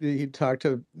yesterday he talked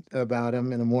about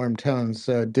him in a warm tone,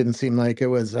 so it didn't seem like it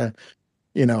was a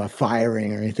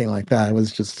firing or anything like that. It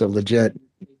was just a legit,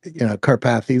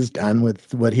 Karpathy's done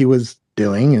with what he was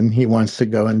doing, and he wants to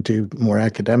go and do more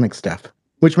academic stuff,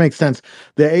 which makes sense.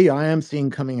 The AI I'm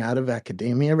seeing coming out of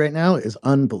academia right now is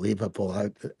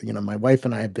unbelievable. My wife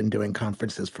and I have been doing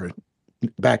conferences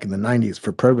back in the 90s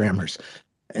for programmers,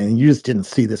 and you just didn't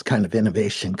see this kind of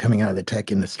innovation coming out of the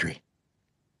tech industry.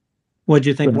 What do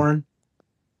you think, Warren?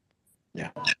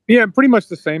 Yeah, pretty much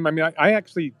the same. I mean, I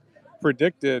actually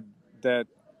predicted that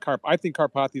I think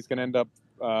Karpathy's going to end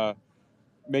up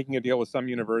making a deal with some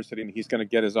university, and he's going to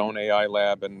get his own AI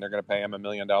lab, and they're going to pay him $1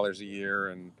 million a year,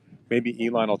 and maybe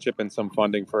Elon will chip in some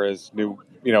funding for his new,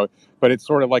 But it's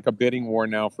sort of like a bidding war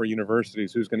now for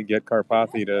universities. Who's going to get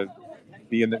Karpathy to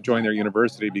join their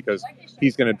university, because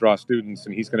he's going to draw students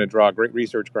and he's going to draw great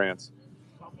research grants.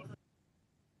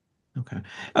 Okay.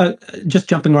 Just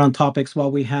jumping around topics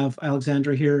while we have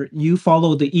Alexandra here. You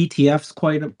follow the ETFs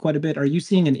quite a bit. Are you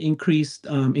seeing an increased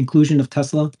inclusion of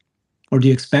Tesla, or do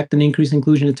you expect an increased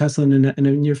inclusion of Tesla in the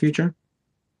near future?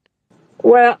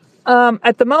 Well,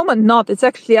 at the moment, not. It's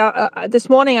actually this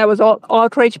morning I was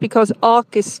outraged because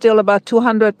ARK is still about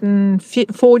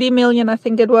 240 million, I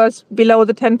think it was, below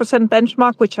the 10%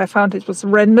 benchmark, which I found it was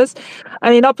horrendous.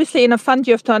 I mean, obviously, in a fund,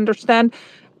 you have to understand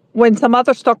when some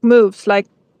other stock moves, like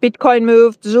Bitcoin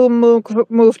moved, Zoom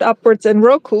moved upwards, and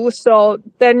Roku. So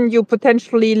then you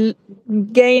potentially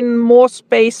gain more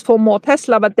space for more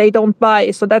Tesla, but they don't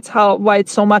buy. So that's why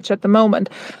it's so much at the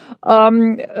moment.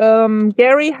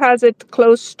 Gary has it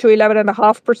close to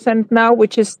 11.5% now,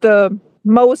 which is the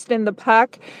most in the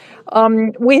pack.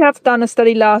 We have done a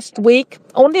study last week.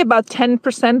 Only about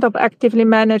 10% of actively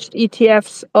managed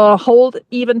ETFs hold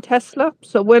even Tesla.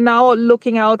 So we're now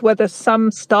looking out whether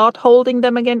some start holding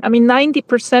them again. I mean,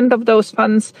 90% of those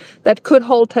funds that could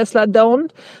hold Tesla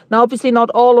don't. Now, obviously, not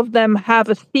all of them have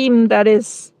a theme that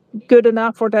is good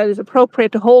enough or that is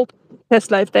appropriate to hold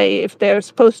Tesla. If they're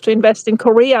supposed to invest in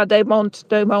Korea, they won't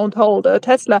hold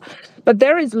Tesla. But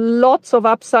there is lots of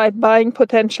upside buying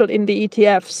potential in the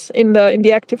ETFs, in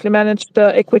the actively managed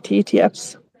equity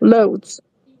ETFs. Loads.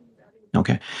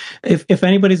 Okay. If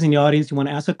anybody's in the audience, you want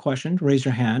to ask a question, raise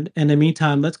your hand. In the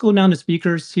meantime, let's go down to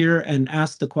speakers here and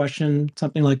ask the question,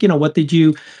 something like,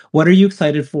 what are you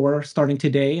excited for starting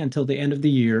today until the end of the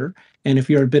year? And if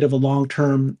you're a bit of a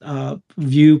long-term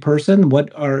view person,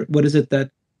 what is it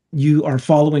that you are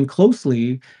following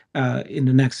closely in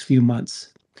the next few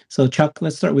months? So Chuck,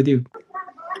 let's start with you.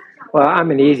 Well,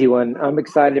 I'm an easy one. I'm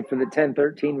excited for the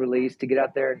 1013 release to get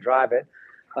out there and drive it.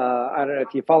 I don't know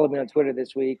if you followed me on Twitter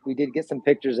this week. We did get some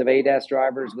pictures of ADAS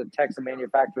drivers with Texas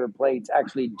manufacturer plates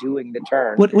actually doing the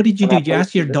turn. What did you do? Did you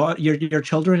ask your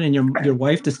children and your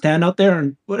wife to stand out there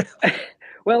and what?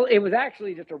 Well, it was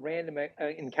actually just a random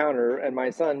encounter, and my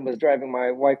son was driving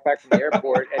my wife back from the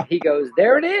airport, and he goes,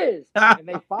 "There it is!" And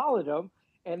they followed him,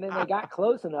 and then they got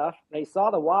close enough. They saw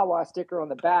the Wawa sticker on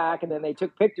the back, and then they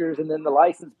took pictures, and then the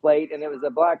license plate, and it was a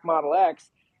black Model X.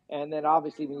 And then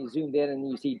obviously when you zoomed in and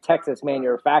you see Texas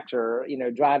manufacturer,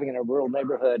 driving in a rural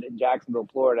neighborhood in Jacksonville,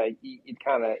 Florida, it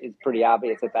kind of is pretty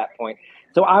obvious at that point.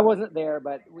 So I wasn't there,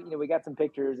 but we got some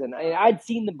pictures, and I'd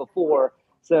seen them before.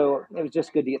 So it was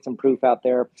just good to get some proof out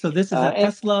there. So this is a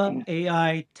Tesla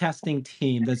AI testing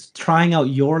team that's trying out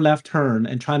your left turn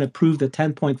and trying to prove that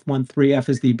 10.13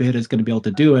 FSD beta is going to be able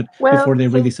to do it before they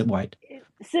release it wide.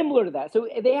 Similar to that. So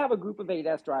they have a group of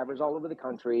ADAS drivers all over the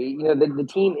country. The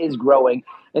team is growing.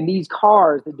 And these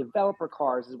cars, the developer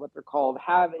cars is what they're called,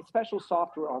 have a special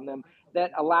software on them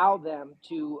that allow them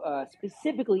to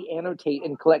specifically annotate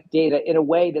and collect data in a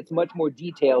way that's much more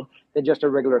detailed than just a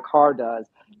regular car does.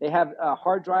 They have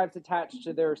hard drives attached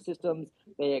to their systems.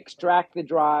 They extract the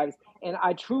drives. And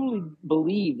I truly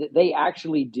believe that they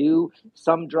actually do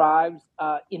some drives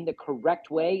in the correct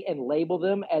way and label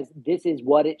them as this is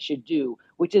what it should do,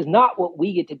 which is not what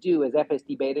we get to do as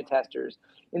FSD beta testers.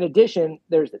 In addition,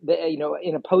 there's,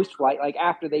 in a post-flight, like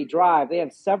after they drive, they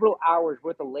have several hours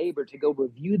worth of labor to go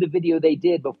review the video they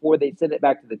did before they send it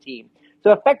back to the team.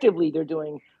 So effectively, they're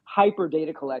doing hyper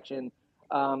data collection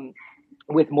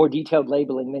with more detailed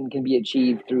labeling than can be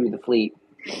achieved through the fleet.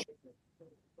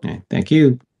 Okay, thank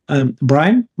you.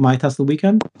 Brian, My Tesla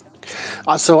Weekend?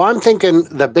 So I'm thinking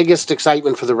the biggest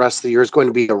excitement for the rest of the year is going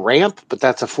to be a ramp, but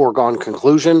that's a foregone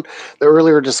conclusion. The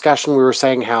earlier discussion, we were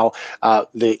saying how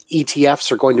the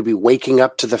ETFs are going to be waking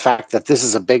up to the fact that this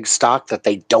is a big stock that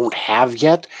they don't have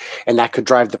yet, and that could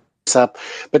drive the price up.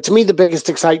 But to me, the biggest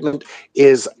excitement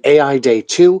is AI Day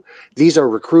 2. These are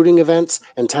recruiting events,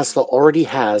 and Tesla already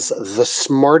has the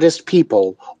smartest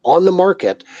people on the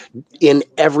market in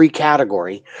every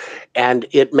category, and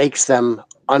it makes them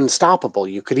unstoppable.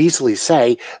 You could easily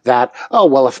say that, oh,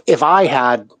 well, if I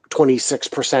had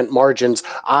 26% margins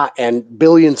and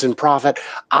billions in profit,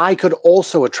 I could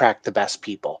also attract the best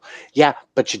people. Yeah,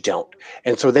 but you don't.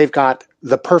 And so they've got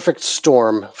the perfect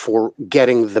storm for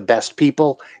getting the best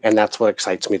people, and that's what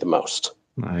excites me the most.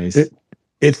 Nice.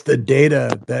 It's the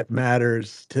data that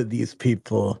matters to these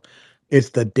people. It's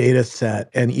the data set,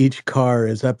 and each car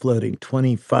is uploading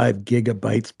 25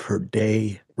 gigabytes per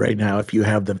day right now if you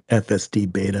have the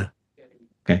FSD beta.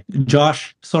 Okay.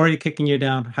 Josh, sorry kicking you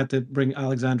down. Had to bring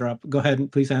Alexandra up. Go ahead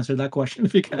and please answer that question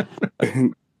if you can.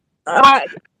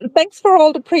 Thanks for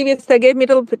all the previous. That gave me a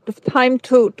little bit of time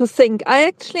to think. I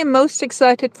actually am most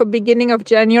excited for beginning of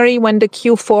January when the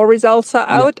Q4 results are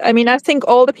out. Yeah. I mean, I think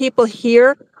all the people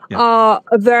here are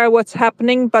aware of what's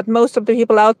happening, but most of the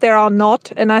people out there are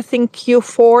not. And I think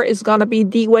Q4 is going to be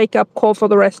the wake-up call for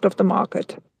the rest of the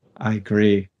market. I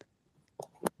agree.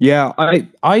 Yeah,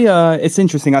 it's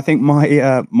interesting. I think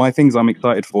my things I'm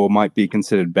excited for might be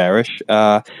considered bearish,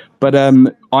 but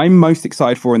I'm most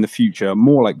excited for in the future,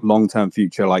 more like long-term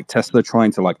future, like Tesla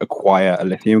trying to like acquire a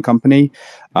lithium company.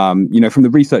 From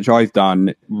the research I've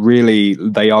done, really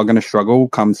they are going to struggle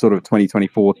come sort of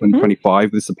 2024,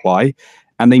 2025 with supply.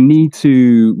 And they need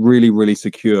to really, really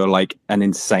secure like an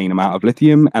insane amount of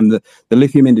lithium. And the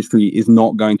lithium industry is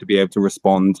not going to be able to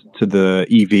respond to the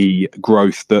EV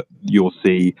growth that you'll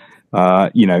see, over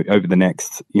the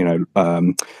next,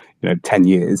 10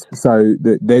 years. So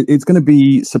it's going to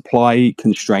be supply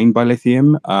constrained by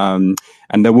lithium,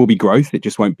 and there will be growth. It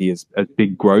just won't be as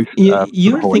big growth.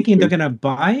 You're thinking they're going to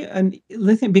buy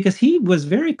lithium, because he was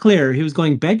very clear. He was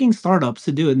going begging startups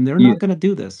to do it, and they're not going to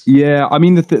do this. Yeah, I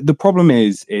mean, the problem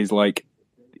is like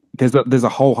there's a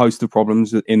whole host of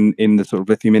problems in the sort of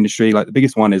lithium industry. Like the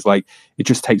biggest one is like it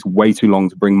just takes way too long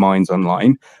to bring mines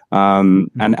online.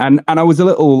 And I was a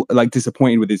little like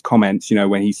disappointed with his comments,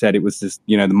 when he said it was just,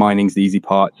 the mining's the easy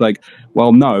part. It's like,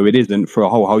 well, no, it isn't, for a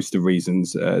whole host of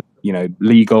reasons,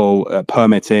 legal,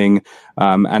 permitting,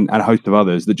 and a host of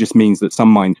others. That just means that some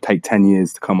mines take 10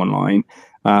 years to come online.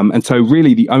 And so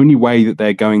really the only way that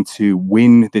they're going to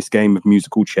win this game of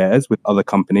musical chairs with other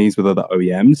companies, with other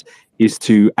OEMs, is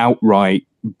to outright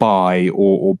buy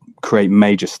or create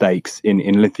major stakes in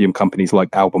lithium companies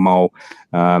like Albemarle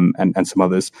and some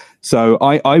others. So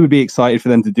I would be excited for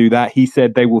them to do that. He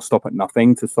said they will stop at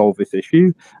nothing to solve this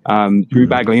issue. Drew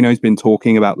Baglino's been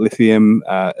talking about lithium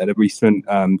at a recent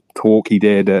talk he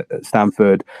did at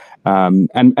Stanford.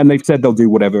 And they've said they'll do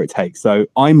whatever it takes. So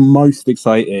I'm most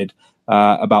excited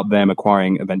about them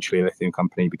acquiring eventually a lithium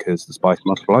company because the spice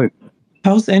must flow.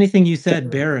 How's anything you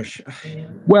said bearish?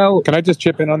 Well, can I just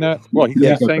chip in on that? Well, he's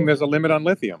saying it. there's a limit on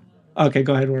lithium. Okay,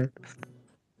 go ahead, Warren.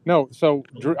 No, so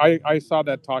Drew, I saw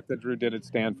that talk that Drew did at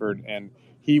Stanford, and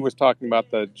he was talking about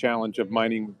the challenge of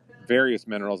mining various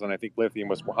minerals, and I think lithium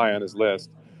was high on his list.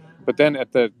 But then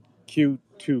at the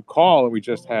Q2 call we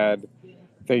just had,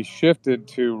 they shifted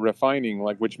to refining,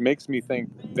 which makes me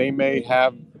think they may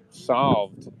have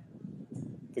solved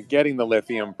getting the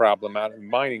lithium problem out of the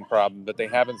mining problem, but they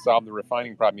haven't solved the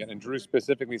refining problem yet. And Drew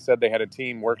specifically said they had a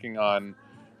team working on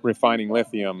refining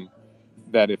lithium,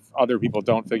 that if other people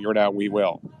don't figure it out, we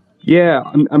will. Yeah,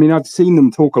 I mean, I've seen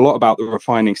them talk a lot about the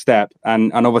refining step,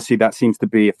 and obviously that seems to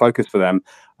be a focus for them.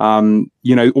 All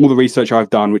the research I've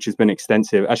done, which has been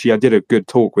extensive. Actually, I did a good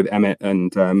talk with Emmett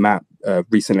and Matt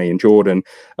recently in Jordan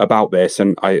about this,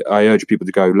 and I urge people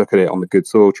to go look at it on the Good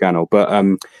Soil channel.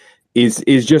 But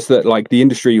is just that the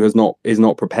industry is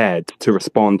not prepared to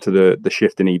respond to the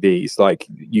shift in EVs.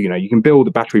 You can build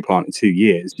a battery plant in 2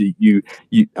 years.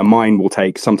 A mine will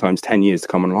take sometimes 10 years to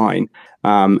come online.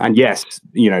 And yes,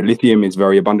 lithium is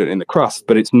very abundant in the crust,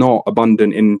 but it's not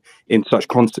abundant in such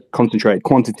concentrated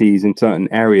quantities in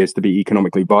certain areas to be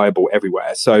economically viable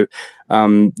everywhere. So,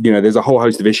 there's a whole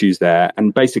host of issues there.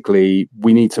 And basically,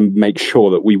 we need to make sure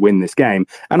that we win this game.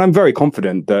 And I'm very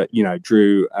confident that,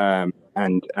 Drew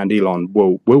and Elon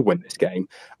will win this game.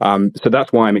 So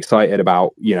that's why I'm excited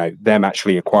about, them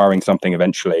actually acquiring something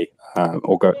eventually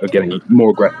or getting more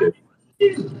aggressive.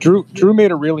 Drew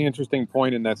made a really interesting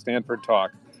point in that Stanford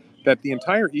talk, that the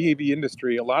entire EV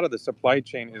industry, a lot of the supply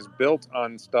chain is built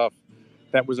on stuff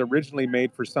that was originally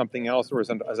made for something else or as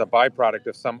a byproduct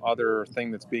of some other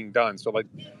thing that's being done. So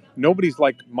nobody's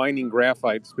mining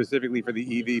graphite specifically for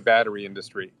the EV battery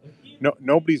industry.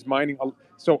 Nobody's mining.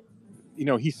 So,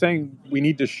 he's saying we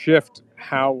need to shift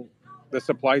how the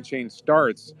supply chain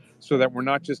starts so that we're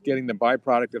not just getting the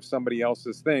byproduct of somebody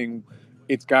else's thing.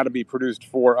 It's got to be produced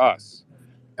for us.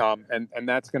 And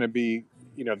that's going to be,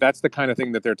 that's the kind of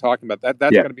thing that they're talking about.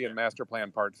 That's going to be in Master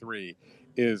Plan Part 3,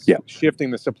 is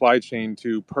shifting the supply chain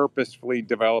to purposefully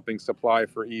developing supply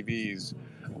for EVs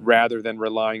rather than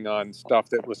relying on stuff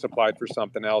that was supplied for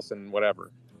something else and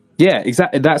whatever. Yeah,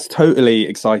 exactly. That's totally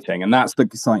exciting. And that's the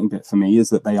exciting bit for me, is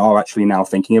that they are actually now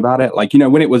thinking about it.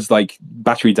 When it was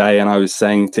battery day and I was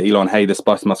saying to Elon, hey, the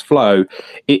spice must flow,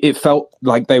 it felt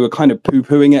like they were kind of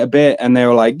poo-pooing it a bit. And they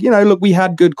were like, look, we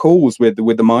had good calls with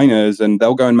the miners and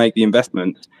they'll go and make the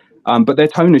investments. But their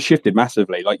tone has shifted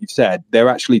massively. Like you've said, they're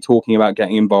actually talking about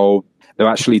getting involved. They're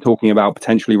actually talking about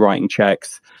potentially writing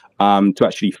checks to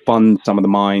actually fund some of the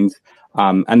mines.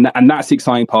 And that's the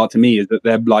exciting part to me, is that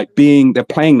they're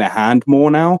playing their hand more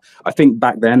now. I think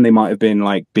back then they might have been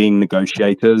being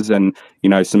negotiators, and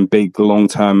some big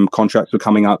long-term contracts were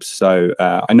coming up. So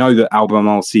I know that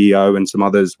Albemarle CEO and some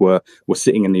others were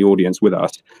sitting in the audience with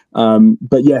us.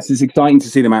 But yes, it's exciting to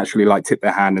see them actually tip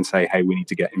their hand and say, hey, we need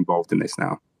to get involved in this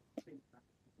now.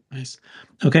 Nice.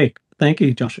 Okay, thank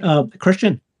you, Josh.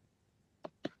 Christian.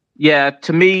 Yeah,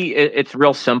 to me, it's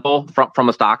real simple from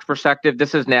a stocks perspective.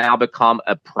 This has now become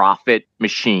a profit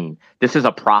machine. This is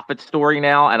a profit story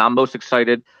now, and I'm most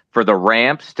excited for the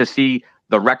ramps, to see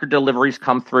the record deliveries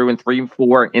come through in 3 and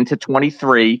 4 into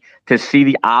 23, to see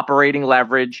the operating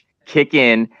leverage kick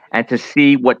in, and to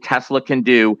see what Tesla can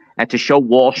do, and to show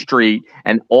Wall Street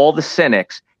and all the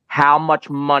cynics how much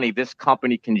money this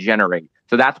company can generate.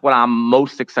 So that's what I'm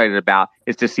most excited about,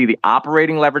 is to see the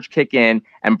operating leverage kick in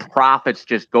and profits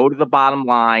just go to the bottom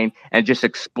line and just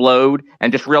explode,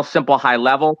 and just real simple high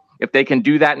level. If they can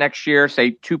do that next year,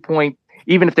 say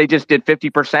even if they just did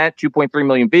 50%, 2.3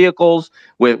 million vehicles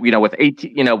with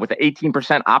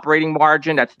 18% operating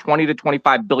margin, that's $20 to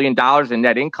 $25 billion in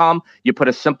net income. You put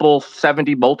a simple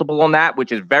 70 multiple on that,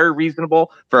 which is very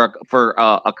reasonable for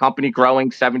a company growing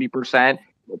 70%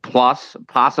 plus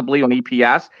possibly on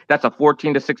EPS. That's a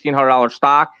 $1,400 to $1,600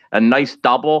 stock, a nice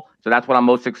double. So that's what I'm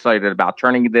most excited about,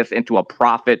 turning this into a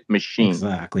profit machine.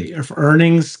 Exactly. If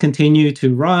earnings continue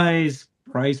to rise,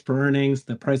 price per earnings,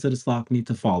 the price of the stock need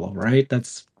to follow, right?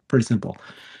 That's pretty simple.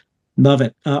 Love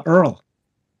it. Earl.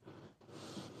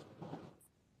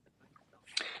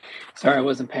 Sorry, I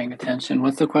wasn't paying attention.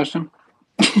 What's the question?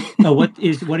 What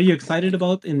are you excited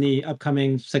about in the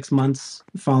upcoming 6 months,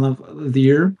 fall of the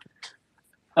year?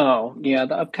 Oh, yeah,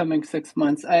 the upcoming 6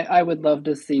 months. I would love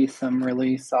to see some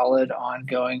really solid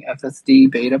ongoing FSD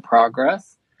beta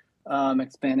progress,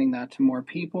 expanding that to more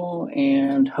people.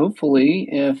 And hopefully,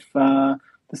 if the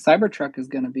Cybertruck is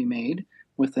going to be made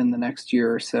within the next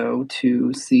year or so,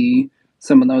 to see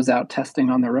some of those out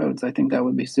testing on the roads. I think that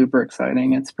would be super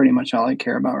exciting. It's pretty much all I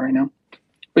care about right now.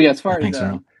 But yeah, as far Thanks, as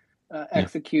Earl.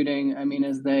 executing, I mean,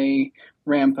 as they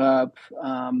ramp up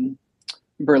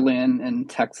Berlin and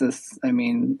Texas, I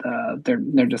mean,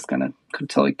 they're just going to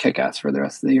totally kick ass for the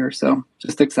rest of the year. So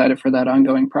just excited for that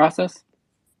ongoing process.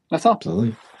 That's all.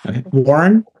 Absolutely. Okay.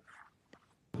 Warren?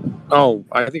 Oh,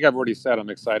 I think I've already said I'm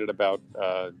excited about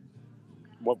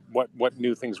what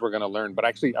new things we're going to learn. But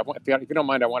actually, if you don't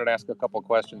mind, I wanted to ask a couple of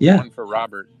questions. Yeah. One for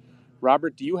Robert.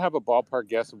 Robert, do you have a ballpark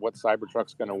guess of what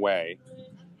Cybertruck's going to weigh?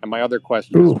 And my other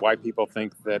question is why people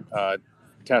think that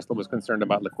Tesla was concerned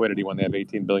about liquidity when they have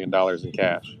 $18 billion in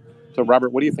cash. So,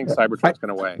 Robert, what do you think Cybertruck's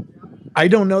going to weigh? I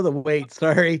don't know the weight,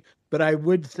 sorry, but I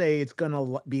would say it's going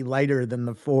to be lighter than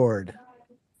the Ford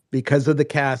because of the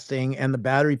casting and the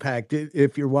battery pack.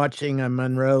 If you're watching on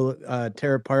Monroe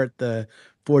tear apart the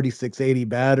 4680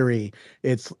 battery,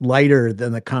 it's lighter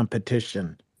than the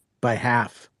competition by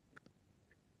half.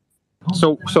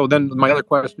 So then my other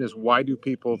question is, why do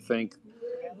people think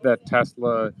that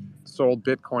Tesla sold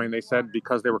Bitcoin? They said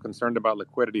because they were concerned about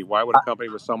liquidity. Why would a company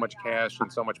with so much cash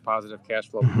and so much positive cash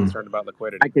flow be concerned about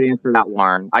liquidity? I could answer that,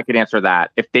 Warren. I could answer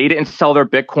that. If they didn't sell their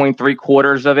Bitcoin,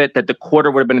 3/4 of it, that the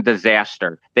quarter would have been a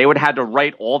disaster. They would have had to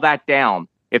write all that down.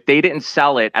 If they didn't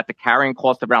sell it at the carrying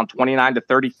cost of around 29 to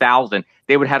 30,000,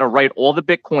 they would have had to write all the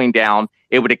Bitcoin down.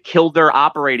 It would have killed their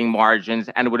operating margins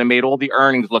and it would have made all the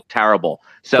earnings look terrible.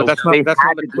 So that's not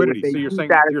liquidity. So you're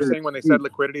saying when they said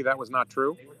liquidity, that was not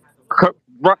true?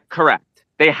 Correct.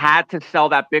 They had to sell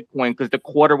that Bitcoin because the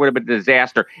quarter would have been a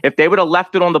disaster. If they would have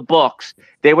left it on the books,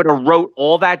 they would have wrote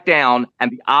all that down.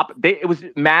 And it was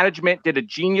management did a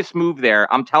genius move there.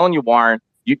 I'm telling you, Warren.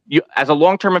 You as a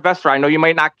long-term investor, I know you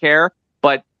might not care,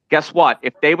 but guess what?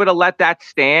 If they would have let that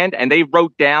stand and they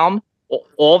wrote down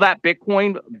all that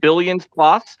Bitcoin, billions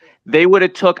plus, they would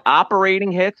have took operating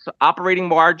hits, operating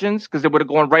margins, because it would have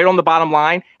gone right on the bottom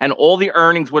line, and all the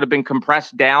earnings would have been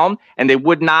compressed down, and they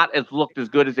would not have looked as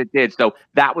good as it did. So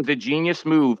that was a genius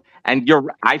move, and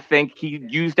I think he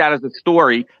used that as a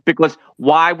story because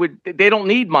they don't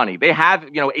need money. They have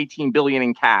 18 billion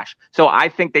in cash. So I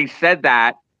think they said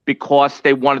that because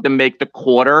they wanted to make the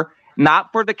quarter,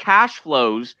 not for the cash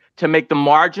flows, to make the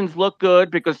margins look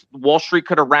good, because Wall Street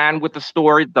could have ran with the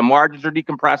story, the margins are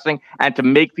decompressing, and to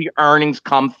make the earnings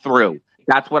come through.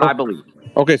 That's what I believe.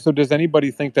 Okay, so does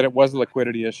anybody think that it was a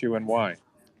liquidity issue, and why?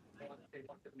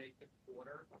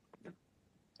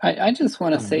 I just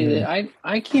want to say that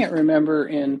I can't remember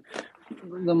in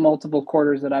the multiple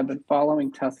quarters that I've been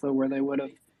following Tesla where they would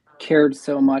have cared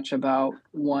so much about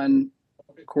one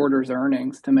quarter's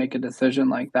earnings to make a decision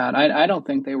like that. I don't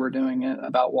think they were doing it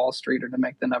about Wall Street or to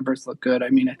make the numbers look good. I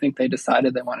mean, I think they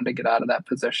decided they wanted to get out of that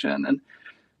position, and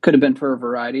could have been for a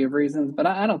variety of reasons, but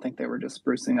I don't think they were just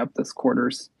sprucing up this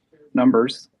quarter's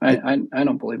numbers. I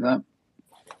don't believe that.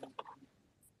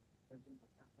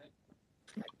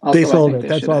 Also, they sold it.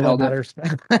 That's all that matters.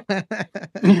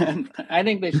 I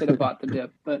think they should have bought the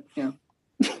dip, but yeah.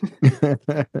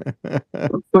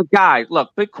 But guys, look,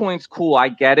 Bitcoin's cool. I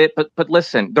get it. But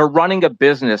listen, they're running a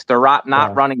business. They're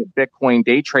not running a Bitcoin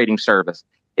day trading service.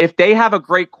 If they have a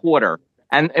great quarter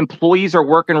and employees are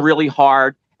working really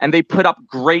hard and they put up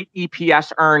great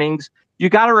EPS earnings, you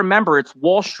got to remember it's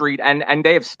Wall Street and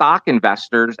they have stock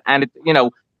investors, and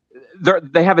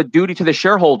they have a duty to the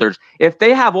shareholders. If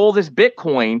they have all this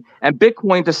Bitcoin and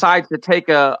Bitcoin decides to take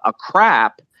a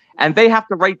crap, and they have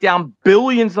to write down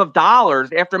billions of dollars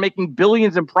after making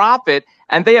billions in profit,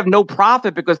 and they have no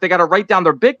profit because they got to write down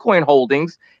their Bitcoin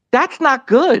holdings, that's not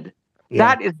good. Yeah.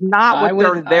 That is not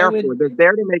what they're there for. They're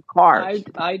there to make cars.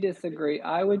 I disagree.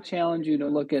 I would challenge you to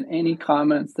look at any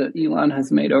comments that Elon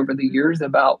has made over the years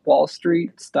about Wall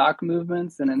Street stock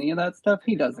movements and any of that stuff.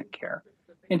 He doesn't care.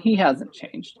 And he hasn't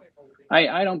changed.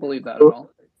 I don't believe that at all.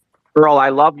 Earl, I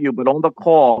love you, but on the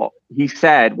call, he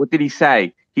said, what did he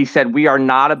say? He said, we are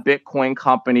not a Bitcoin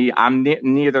company. I'm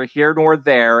neither here nor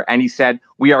there. And he said,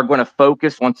 we are going to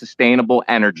focus on sustainable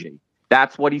energy.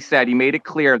 That's what he said. He made it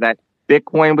clear that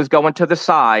Bitcoin was going to the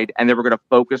side and they were going to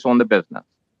focus on the business.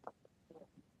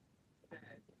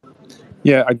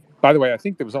 Yeah. By the way, I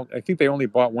think they only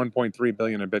bought 1.3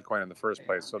 billion in Bitcoin in the first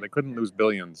place, so they couldn't lose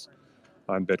billions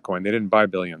on Bitcoin. They didn't buy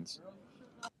billions.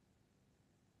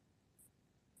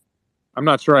 I'm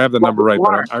not sure I have the number right,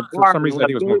 but for some reason I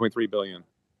think it was 1.3 billion.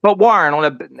 But Warren,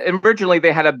 originally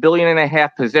they had $1.5 billion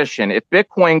position. If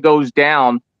Bitcoin goes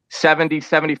down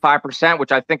 75%,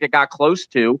 which I think it got close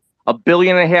to, $1.5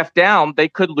 billion down, they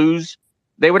could lose.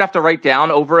 They would have to write down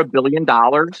over $1 billion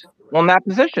on that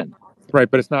position. Right,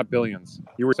 but it's not billions.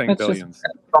 You were saying billions.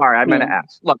 Sorry, I meant to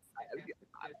ask. Look,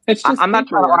 it's just I'm not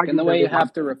trying to argue and the way you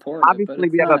have to report Obviously,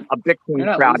 it. we have a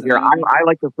Bitcoin crowd here. I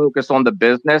like to focus on the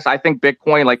business. I think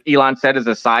Bitcoin, like Elon said, is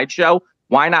a sideshow.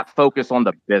 Why not focus on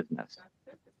the business?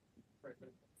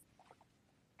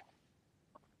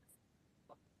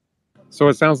 So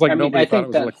it sounds like nobody thought it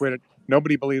was liquidity.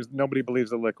 Nobody believes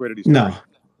the liquidity story. No,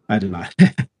 I do not.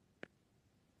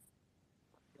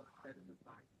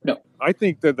 No, I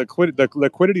think that the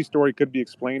liquidity story could be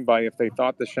explained by if they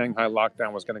thought the Shanghai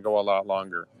lockdown was going to go a lot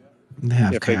longer.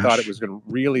 If they thought it was going to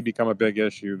really become a big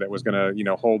issue that was going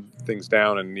to, hold things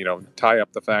down and, tie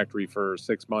up the factory for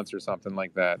 6 months or something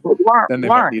like that, then they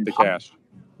might need the cash.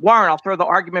 Warren, I'll throw the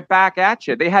argument back at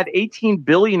you. They had $18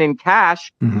 billion in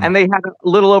cash, and they had a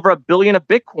little over $1 billion of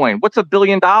Bitcoin. What's $1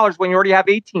 billion when you already have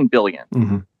 $18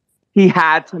 billion? He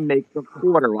had to make the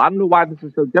quarter. I don't know why this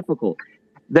is so difficult.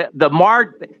 Do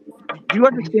you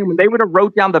understand when they would have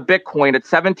wrote down the Bitcoin at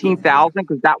 17,000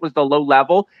 because that was the low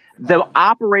level? The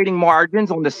operating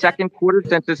margins on the second quarter,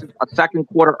 since this is a second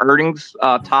quarter earnings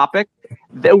topic,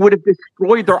 they would have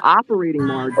destroyed their operating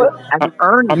margin and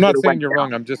earnings. I'm not saying you're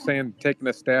wrong. I'm just saying, taking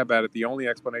a stab at it, the only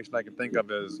explanation I can think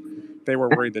of is they were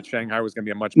worried that Shanghai was going to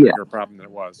be a much bigger problem than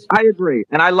it was. I agree.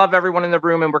 And I love everyone in the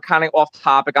room, and we're kind of off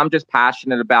topic. I'm just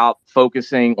passionate about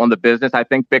focusing on the business. I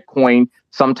think Bitcoin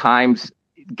sometimes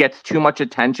gets too much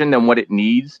attention than what it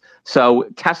needs. So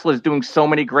Tesla is doing so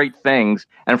many great things.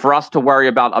 And for us to worry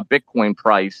about a Bitcoin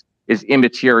price is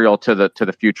immaterial to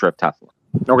the future of Tesla.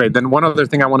 Okay, then one other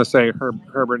thing I want to say,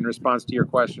 Herbert, in response to your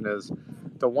question is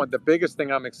the biggest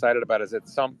thing I'm excited about is at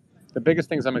some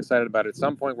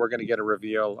point we're going to get a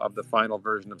reveal of the final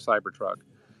version of Cybertruck,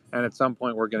 and at some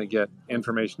point we're going to get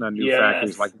information on new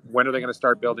factories. Like, when are they going to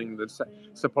start building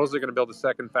supposedly going to build a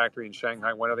second factory in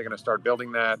Shanghai? When are they going to start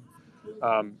building that?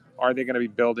 Are they going to be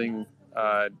building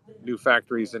new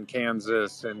factories in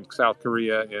Kansas, in South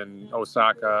Korea, in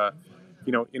Osaka?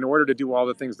 In order to do all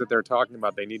the things that they're talking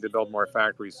about, they need to build more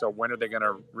factories. So when are they going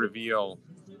to reveal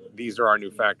these are our new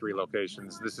factory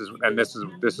locations? This is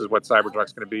what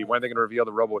Cybertruck's going to be. When are they going to reveal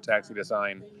the robo-taxi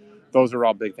design? Those are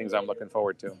all big things I'm looking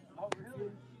forward to.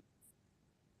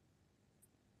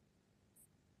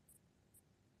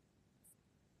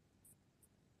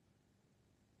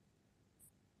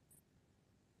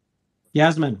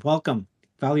 Yasmin, welcome.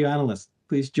 Value analyst.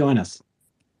 Please join us.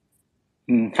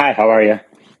 Hi, how are you?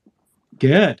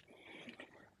 Good.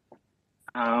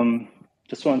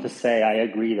 Just wanted to say I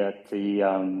agree that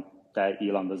that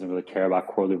Elon doesn't really care about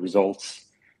quarterly results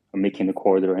or making the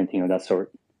quarter or anything of that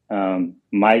sort.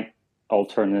 My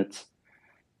alternate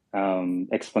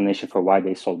explanation for why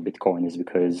they sold Bitcoin is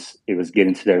because it was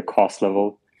getting to their cost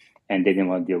level, and they didn't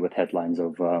want to deal with headlines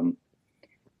of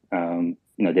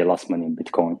they lost money in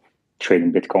Bitcoin,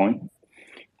 trading Bitcoin.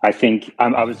 I think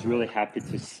I was really happy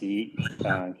to see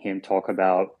him talk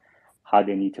about how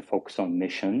they need to focus on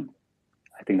mission.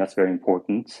 I think that's very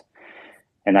important.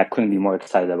 And I couldn't be more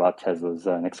excited about Tesla's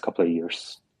next couple of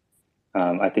years.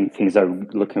 I think things are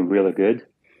looking really good.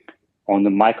 On the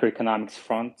microeconomics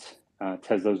front,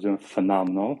 Tesla's doing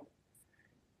phenomenal.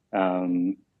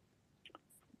 They're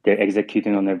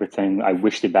executing on everything. I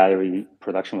wish the battery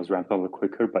production was ramped up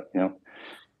quicker, but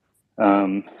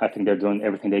I think they're doing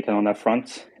everything they can on that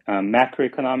front.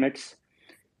 Macroeconomics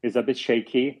is a bit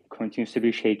shaky, continues to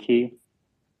be shaky.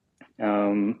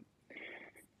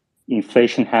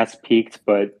 Inflation has peaked,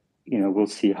 but we'll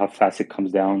see how fast it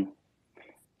comes down.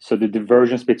 So the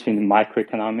divergence between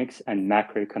microeconomics and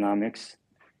macroeconomics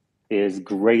is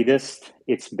greatest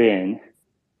it's been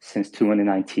since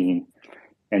 2019,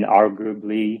 and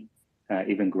arguably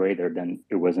even greater than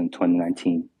it was in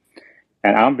 2019.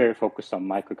 And I'm very focused on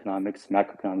microeconomics.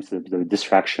 Macroeconomics is a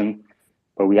distraction,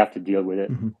 but we have to deal with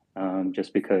it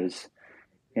just because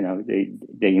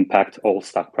they impact all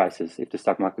stock prices. If the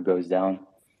stock market goes down,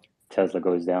 Tesla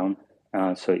goes down.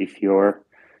 So if you're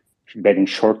betting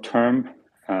short term,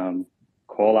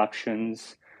 call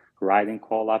options, riding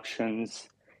call options,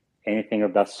 anything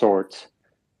of that sort,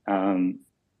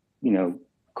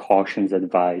 caution's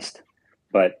advised.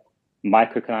 But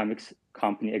microeconomics,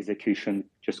 company execution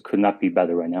just could not be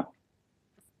better right now.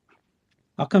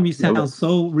 How come you sound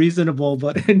so reasonable,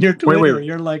 but in your Twitter,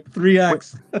 you're like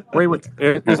 3x? Wait.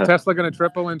 Is Tesla going to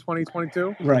triple in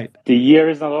 2022? Right. The year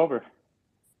is not over.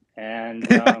 And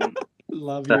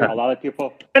Love A you. lot of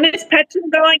people. And is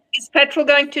petrol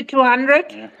going to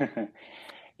 200?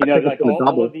 You know, like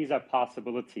all of these are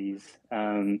possibilities.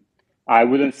 I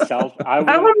wouldn't sell. I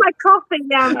want my coffee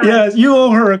now. Yes, you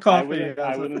owe her a coffee.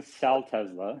 I wouldn't sell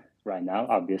Tesla right now,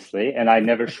 obviously. And I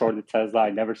never shorted Tesla. I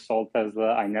never sold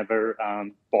Tesla. I never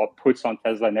bought puts on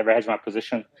Tesla. I never hedged my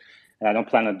position. And I don't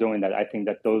plan on doing that. I think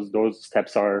that those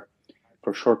steps are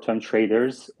for short-term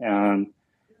traders.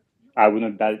 I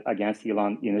wouldn't bet against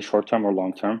Elon in the short term or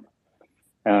long term.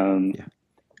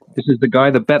 This is the guy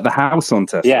that bet the house on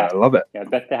Tesla. Yeah, I love it. Yeah,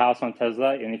 bet the house on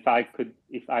Tesla. And if I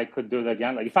could do it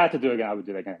again, like if I had to do it again, I would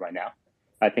do it again right now.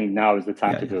 I think now is the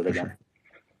time to do it again.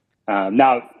 Sure.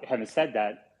 Now, having said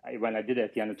that, when I did it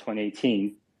at the end of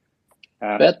 2018,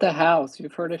 bet the house.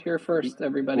 You've heard it here first,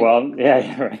 everybody. Well,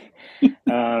 yeah, right.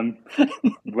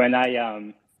 When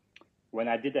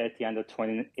I did that at the end of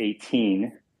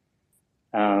 2018,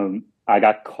 I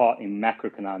got caught in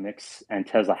macroeconomics, and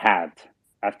Tesla halved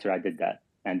after I did that.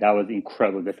 And that was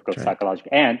incredibly difficult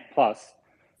psychologically. And plus,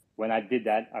 when I did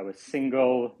that, I was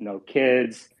single, no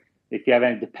kids. If you have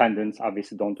any dependents,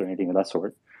 obviously don't do anything of that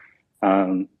sort.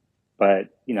 But,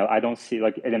 you know, I don't see,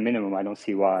 like, at a minimum, I don't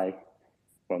see why.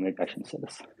 Well, maybe I shouldn't say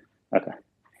this. Okay.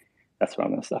 That's where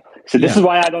I'm going to stop. So this is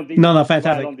why I don't do fantastic.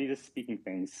 I don't do the speaking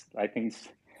things. I think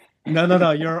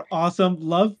No. You're awesome.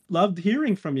 Loved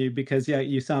hearing from you because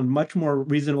you sound much more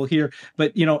reasonable here.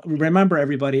 But remember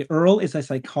everybody, Earl is a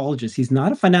psychologist. He's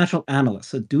not a financial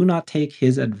analyst. So do not take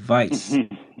his advice.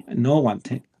 No one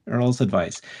take Earl's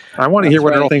advice. I want to hear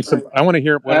what Earl thinks of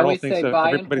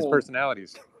everybody's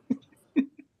personalities.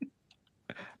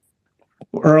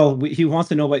 Earl, he wants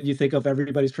to know what you think of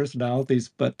everybody's personalities.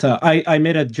 But I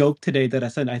made a joke today that I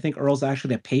said I think Earl's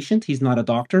actually a patient. He's not a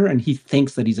doctor, and he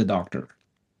thinks that he's a doctor.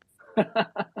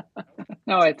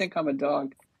 No, I think I'm a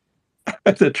dog.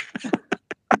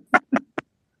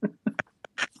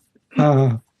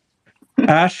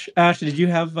 Ash, did you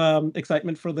have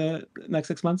excitement for the next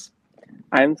 6 months?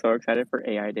 I'm so excited for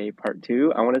AI Day Part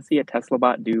 2. I want to see a Tesla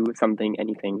bot do something,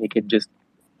 anything. It could just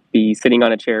be sitting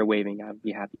on a chair waving. I'd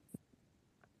be happy.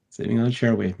 Sitting on a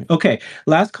chair waving. Okay.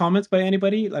 Last comments by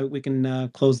anybody? We can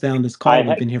close down this call.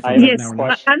 We've been here for about an hour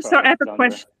now. I'm sorry, I have a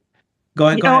question. Go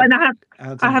ahead. And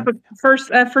I have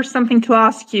first something to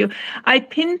ask you. I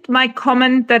pinned my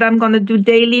comment that I'm going to do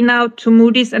daily now to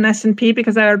Moody's and S&P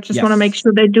because I just want to make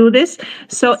sure they do this.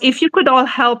 So if you could all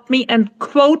help me and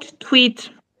quote tweet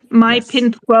my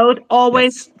pinned quote,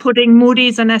 always putting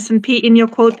Moody's and S&P in your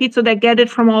quote feed so they get it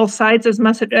from all sides as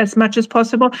much as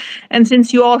possible. And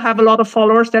since you all have a lot of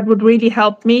followers, that would really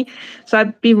help me. So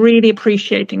I'd be really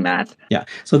appreciating that. Yeah.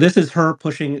 So this is her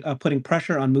putting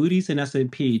pressure on Moody's and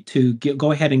S&P to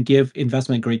go ahead and give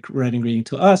investment grade rating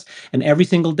to us. And every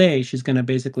single day, she's going to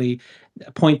basically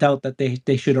point out that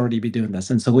they should already be doing this.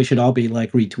 And so we should all be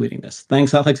like retweeting this.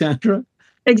 Thanks, Alexandra.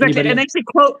 Exactly. And actually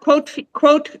quote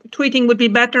tweeting would be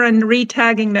better and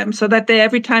re-tagging them so that they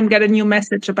every time get a new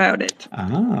message about it.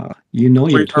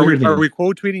 You're totally... Are we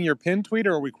quote tweeting your pin tweet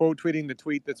or are we quote tweeting the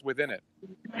tweet that's within it?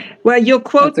 Well, you're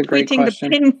quote tweeting the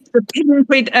pin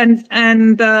tweet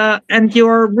and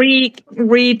you're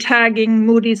re-tagging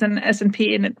Moody's and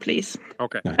S&P in it, please.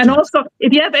 Okay. And also,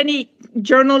 if you have any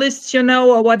journalists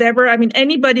or whatever, I mean,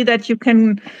 anybody that you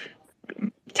can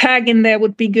tag in there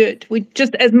would be good. We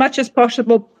just as much as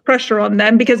possible pressure on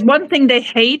them because one thing they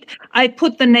hate, I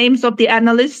put the names of the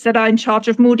analysts that are in charge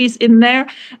of Moody's in there.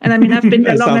 And I mean, I've been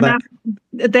there long enough.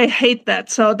 They hate that.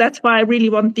 So that's why I really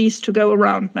want these to go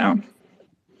around now.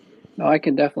 No, I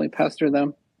can definitely pester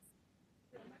them.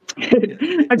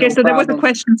 Okay, so there was a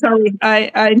question. Sorry,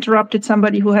 I interrupted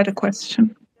somebody who had a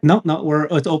question. No,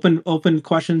 it's open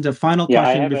questions. A final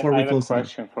question before we close. I have a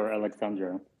question for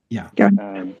Alexandra. Yeah.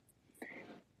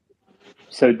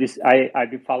 So I've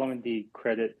been following the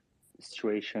credit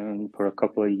situation for a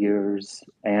couple of years,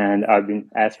 and I've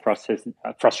been as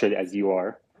frustrated as you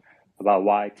are about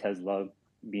why Tesla,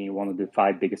 being one of the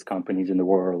 5 biggest companies in the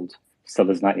world, still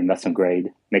is not investment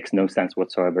grade. Makes no sense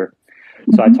whatsoever.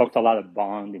 So I talked to a lot of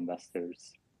bond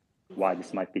investors why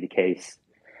this might be the case.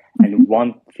 And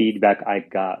one feedback I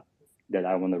got that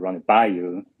I want to run it by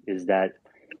you is that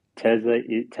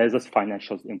Tesla's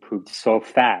financials improved so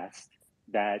fast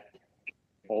that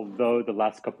although the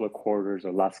last couple of quarters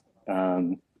or last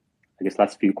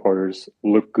few quarters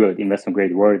look good, investment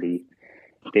grade worthy,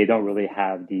 they don't really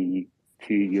have the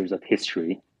few years of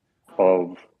history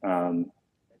of GAAP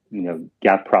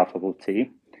profitability.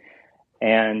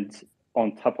 And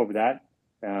on top of that,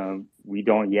 we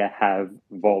don't yet have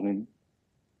volume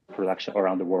production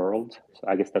around the world. So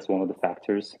I guess that's one of the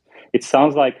factors. It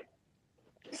sounds like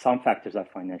some factors are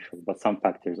financial, but some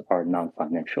factors are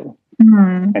non-financial.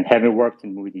 Mm. And having worked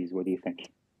in Moody's, what do you think?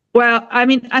 Well, I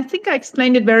mean, I think I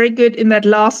explained it very good in that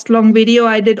last long video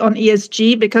I did on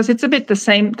ESG, because it's a bit the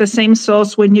same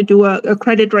source when you do a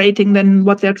credit rating than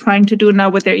what they're trying to do now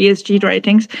with their ESG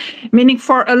ratings. Meaning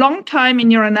for a long time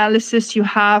in your analysis, you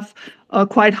have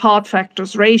quite hard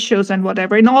factors, ratios and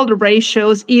whatever. In all the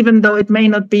ratios, even though it may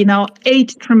not be now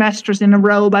 8 trimesters in a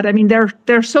row, but I mean,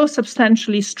 they're so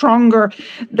substantially stronger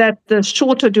that the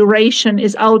shorter duration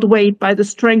is outweighed by the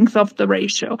strength of the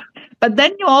ratio. But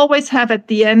then you always have at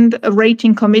the end a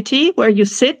rating committee where you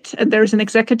sit, and there's an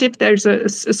executive, there's a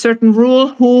certain rule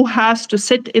who has to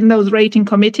sit in those rating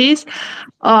committees.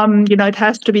 It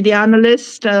has to be the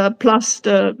analyst plus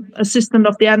the assistant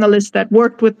of the analyst that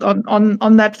worked with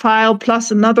on that file,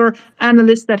 plus another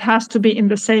analyst that has to be in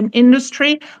the same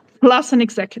industry, plus an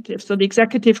executive. So the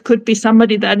executive could be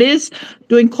somebody that is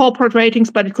doing corporate ratings,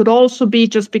 but it could also be,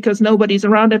 just because nobody's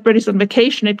around, everybody's on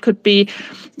vacation, it could be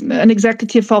an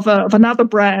executive of another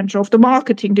branch of the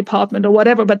marketing department or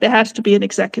whatever, but there has to be an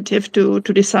executive to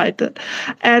decide that.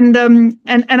 And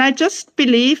I just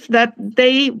believe that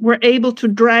they were able to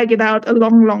drag it out a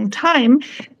long time,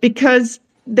 because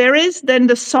there is then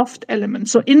the soft element.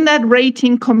 So in that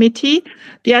rating committee,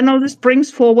 the analyst brings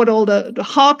forward all the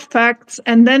hard facts,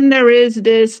 and then there is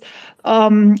this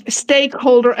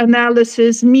stakeholder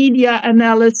analysis, media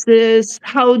analysis,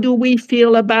 how do we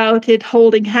feel about it,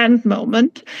 holding hand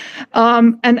moment.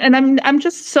 And I'm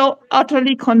just so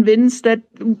utterly convinced that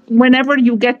whenever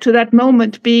you get to that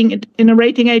moment, being it in a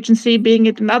rating agency, being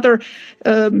it in other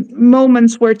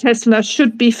moments where Tesla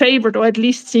should be favored or at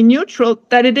least seen neutral,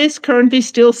 that it is currently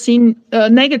still seen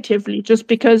negatively, just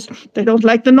because they don't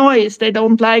like the noise, they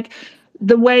don't like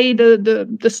the way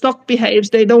the stock behaves,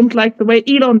 they don't like the way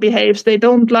Elon behaves, they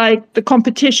don't like the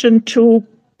competition to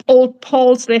old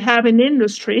polls they have in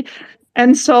industry.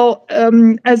 And so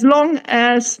as long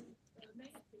as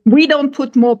we don't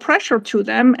put more pressure to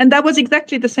them, and that was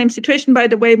exactly the same situation, by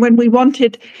the way, when we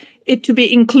wanted it to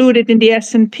be included in the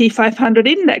S&P 500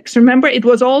 index. Remember, it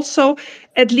was also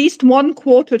at least 1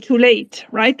 quarter too late,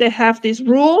 right? They have these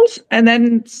rules, and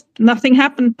then nothing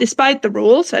happened despite the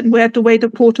rules, and we had to wait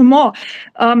a quarter more.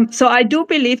 So I do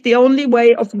believe the only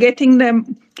way of getting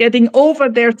over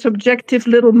their subjective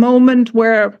little moment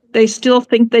where they still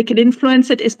think they can influence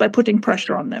it is by putting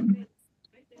pressure on them.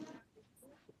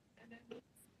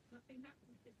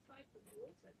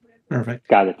 Perfect.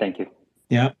 Got it. Thank you.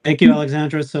 Yeah, thank you,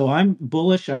 Alexandra. So I'm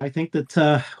bullish. I think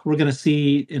that we're going to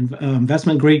see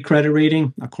investment grade credit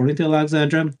rating, according to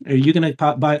Alexandra. Are you going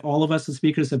to buy all of us as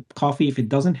speakers a coffee if it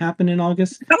doesn't happen in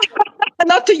August?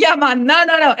 Not to Yaman.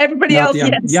 No. Everybody else,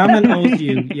 yes. Yaman owes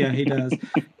you. Yeah, he does.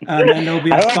 And there'll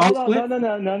be a stock split.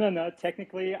 No.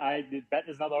 Technically, the bet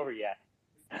is not over yet.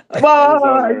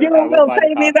 Well, you will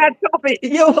pay me that coffee.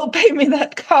 You will pay me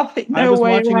that coffee. No I was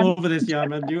way watching over this,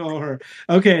 Yaman. You owe her.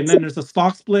 Okay, and then there's a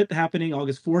stock split happening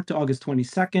August 4th to August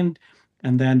 22nd.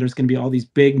 And then there's going to be all these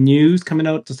big news coming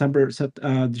out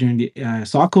during the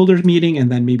stockholders meeting, and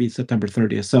then maybe September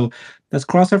 30th. So let's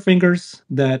cross our fingers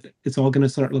that it's all going to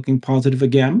start looking positive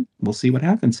again. We'll see what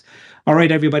happens. All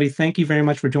right, everybody. Thank you very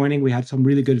much for joining. We had some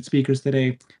really good speakers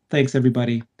today. Thanks,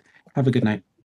 everybody. Have a good night.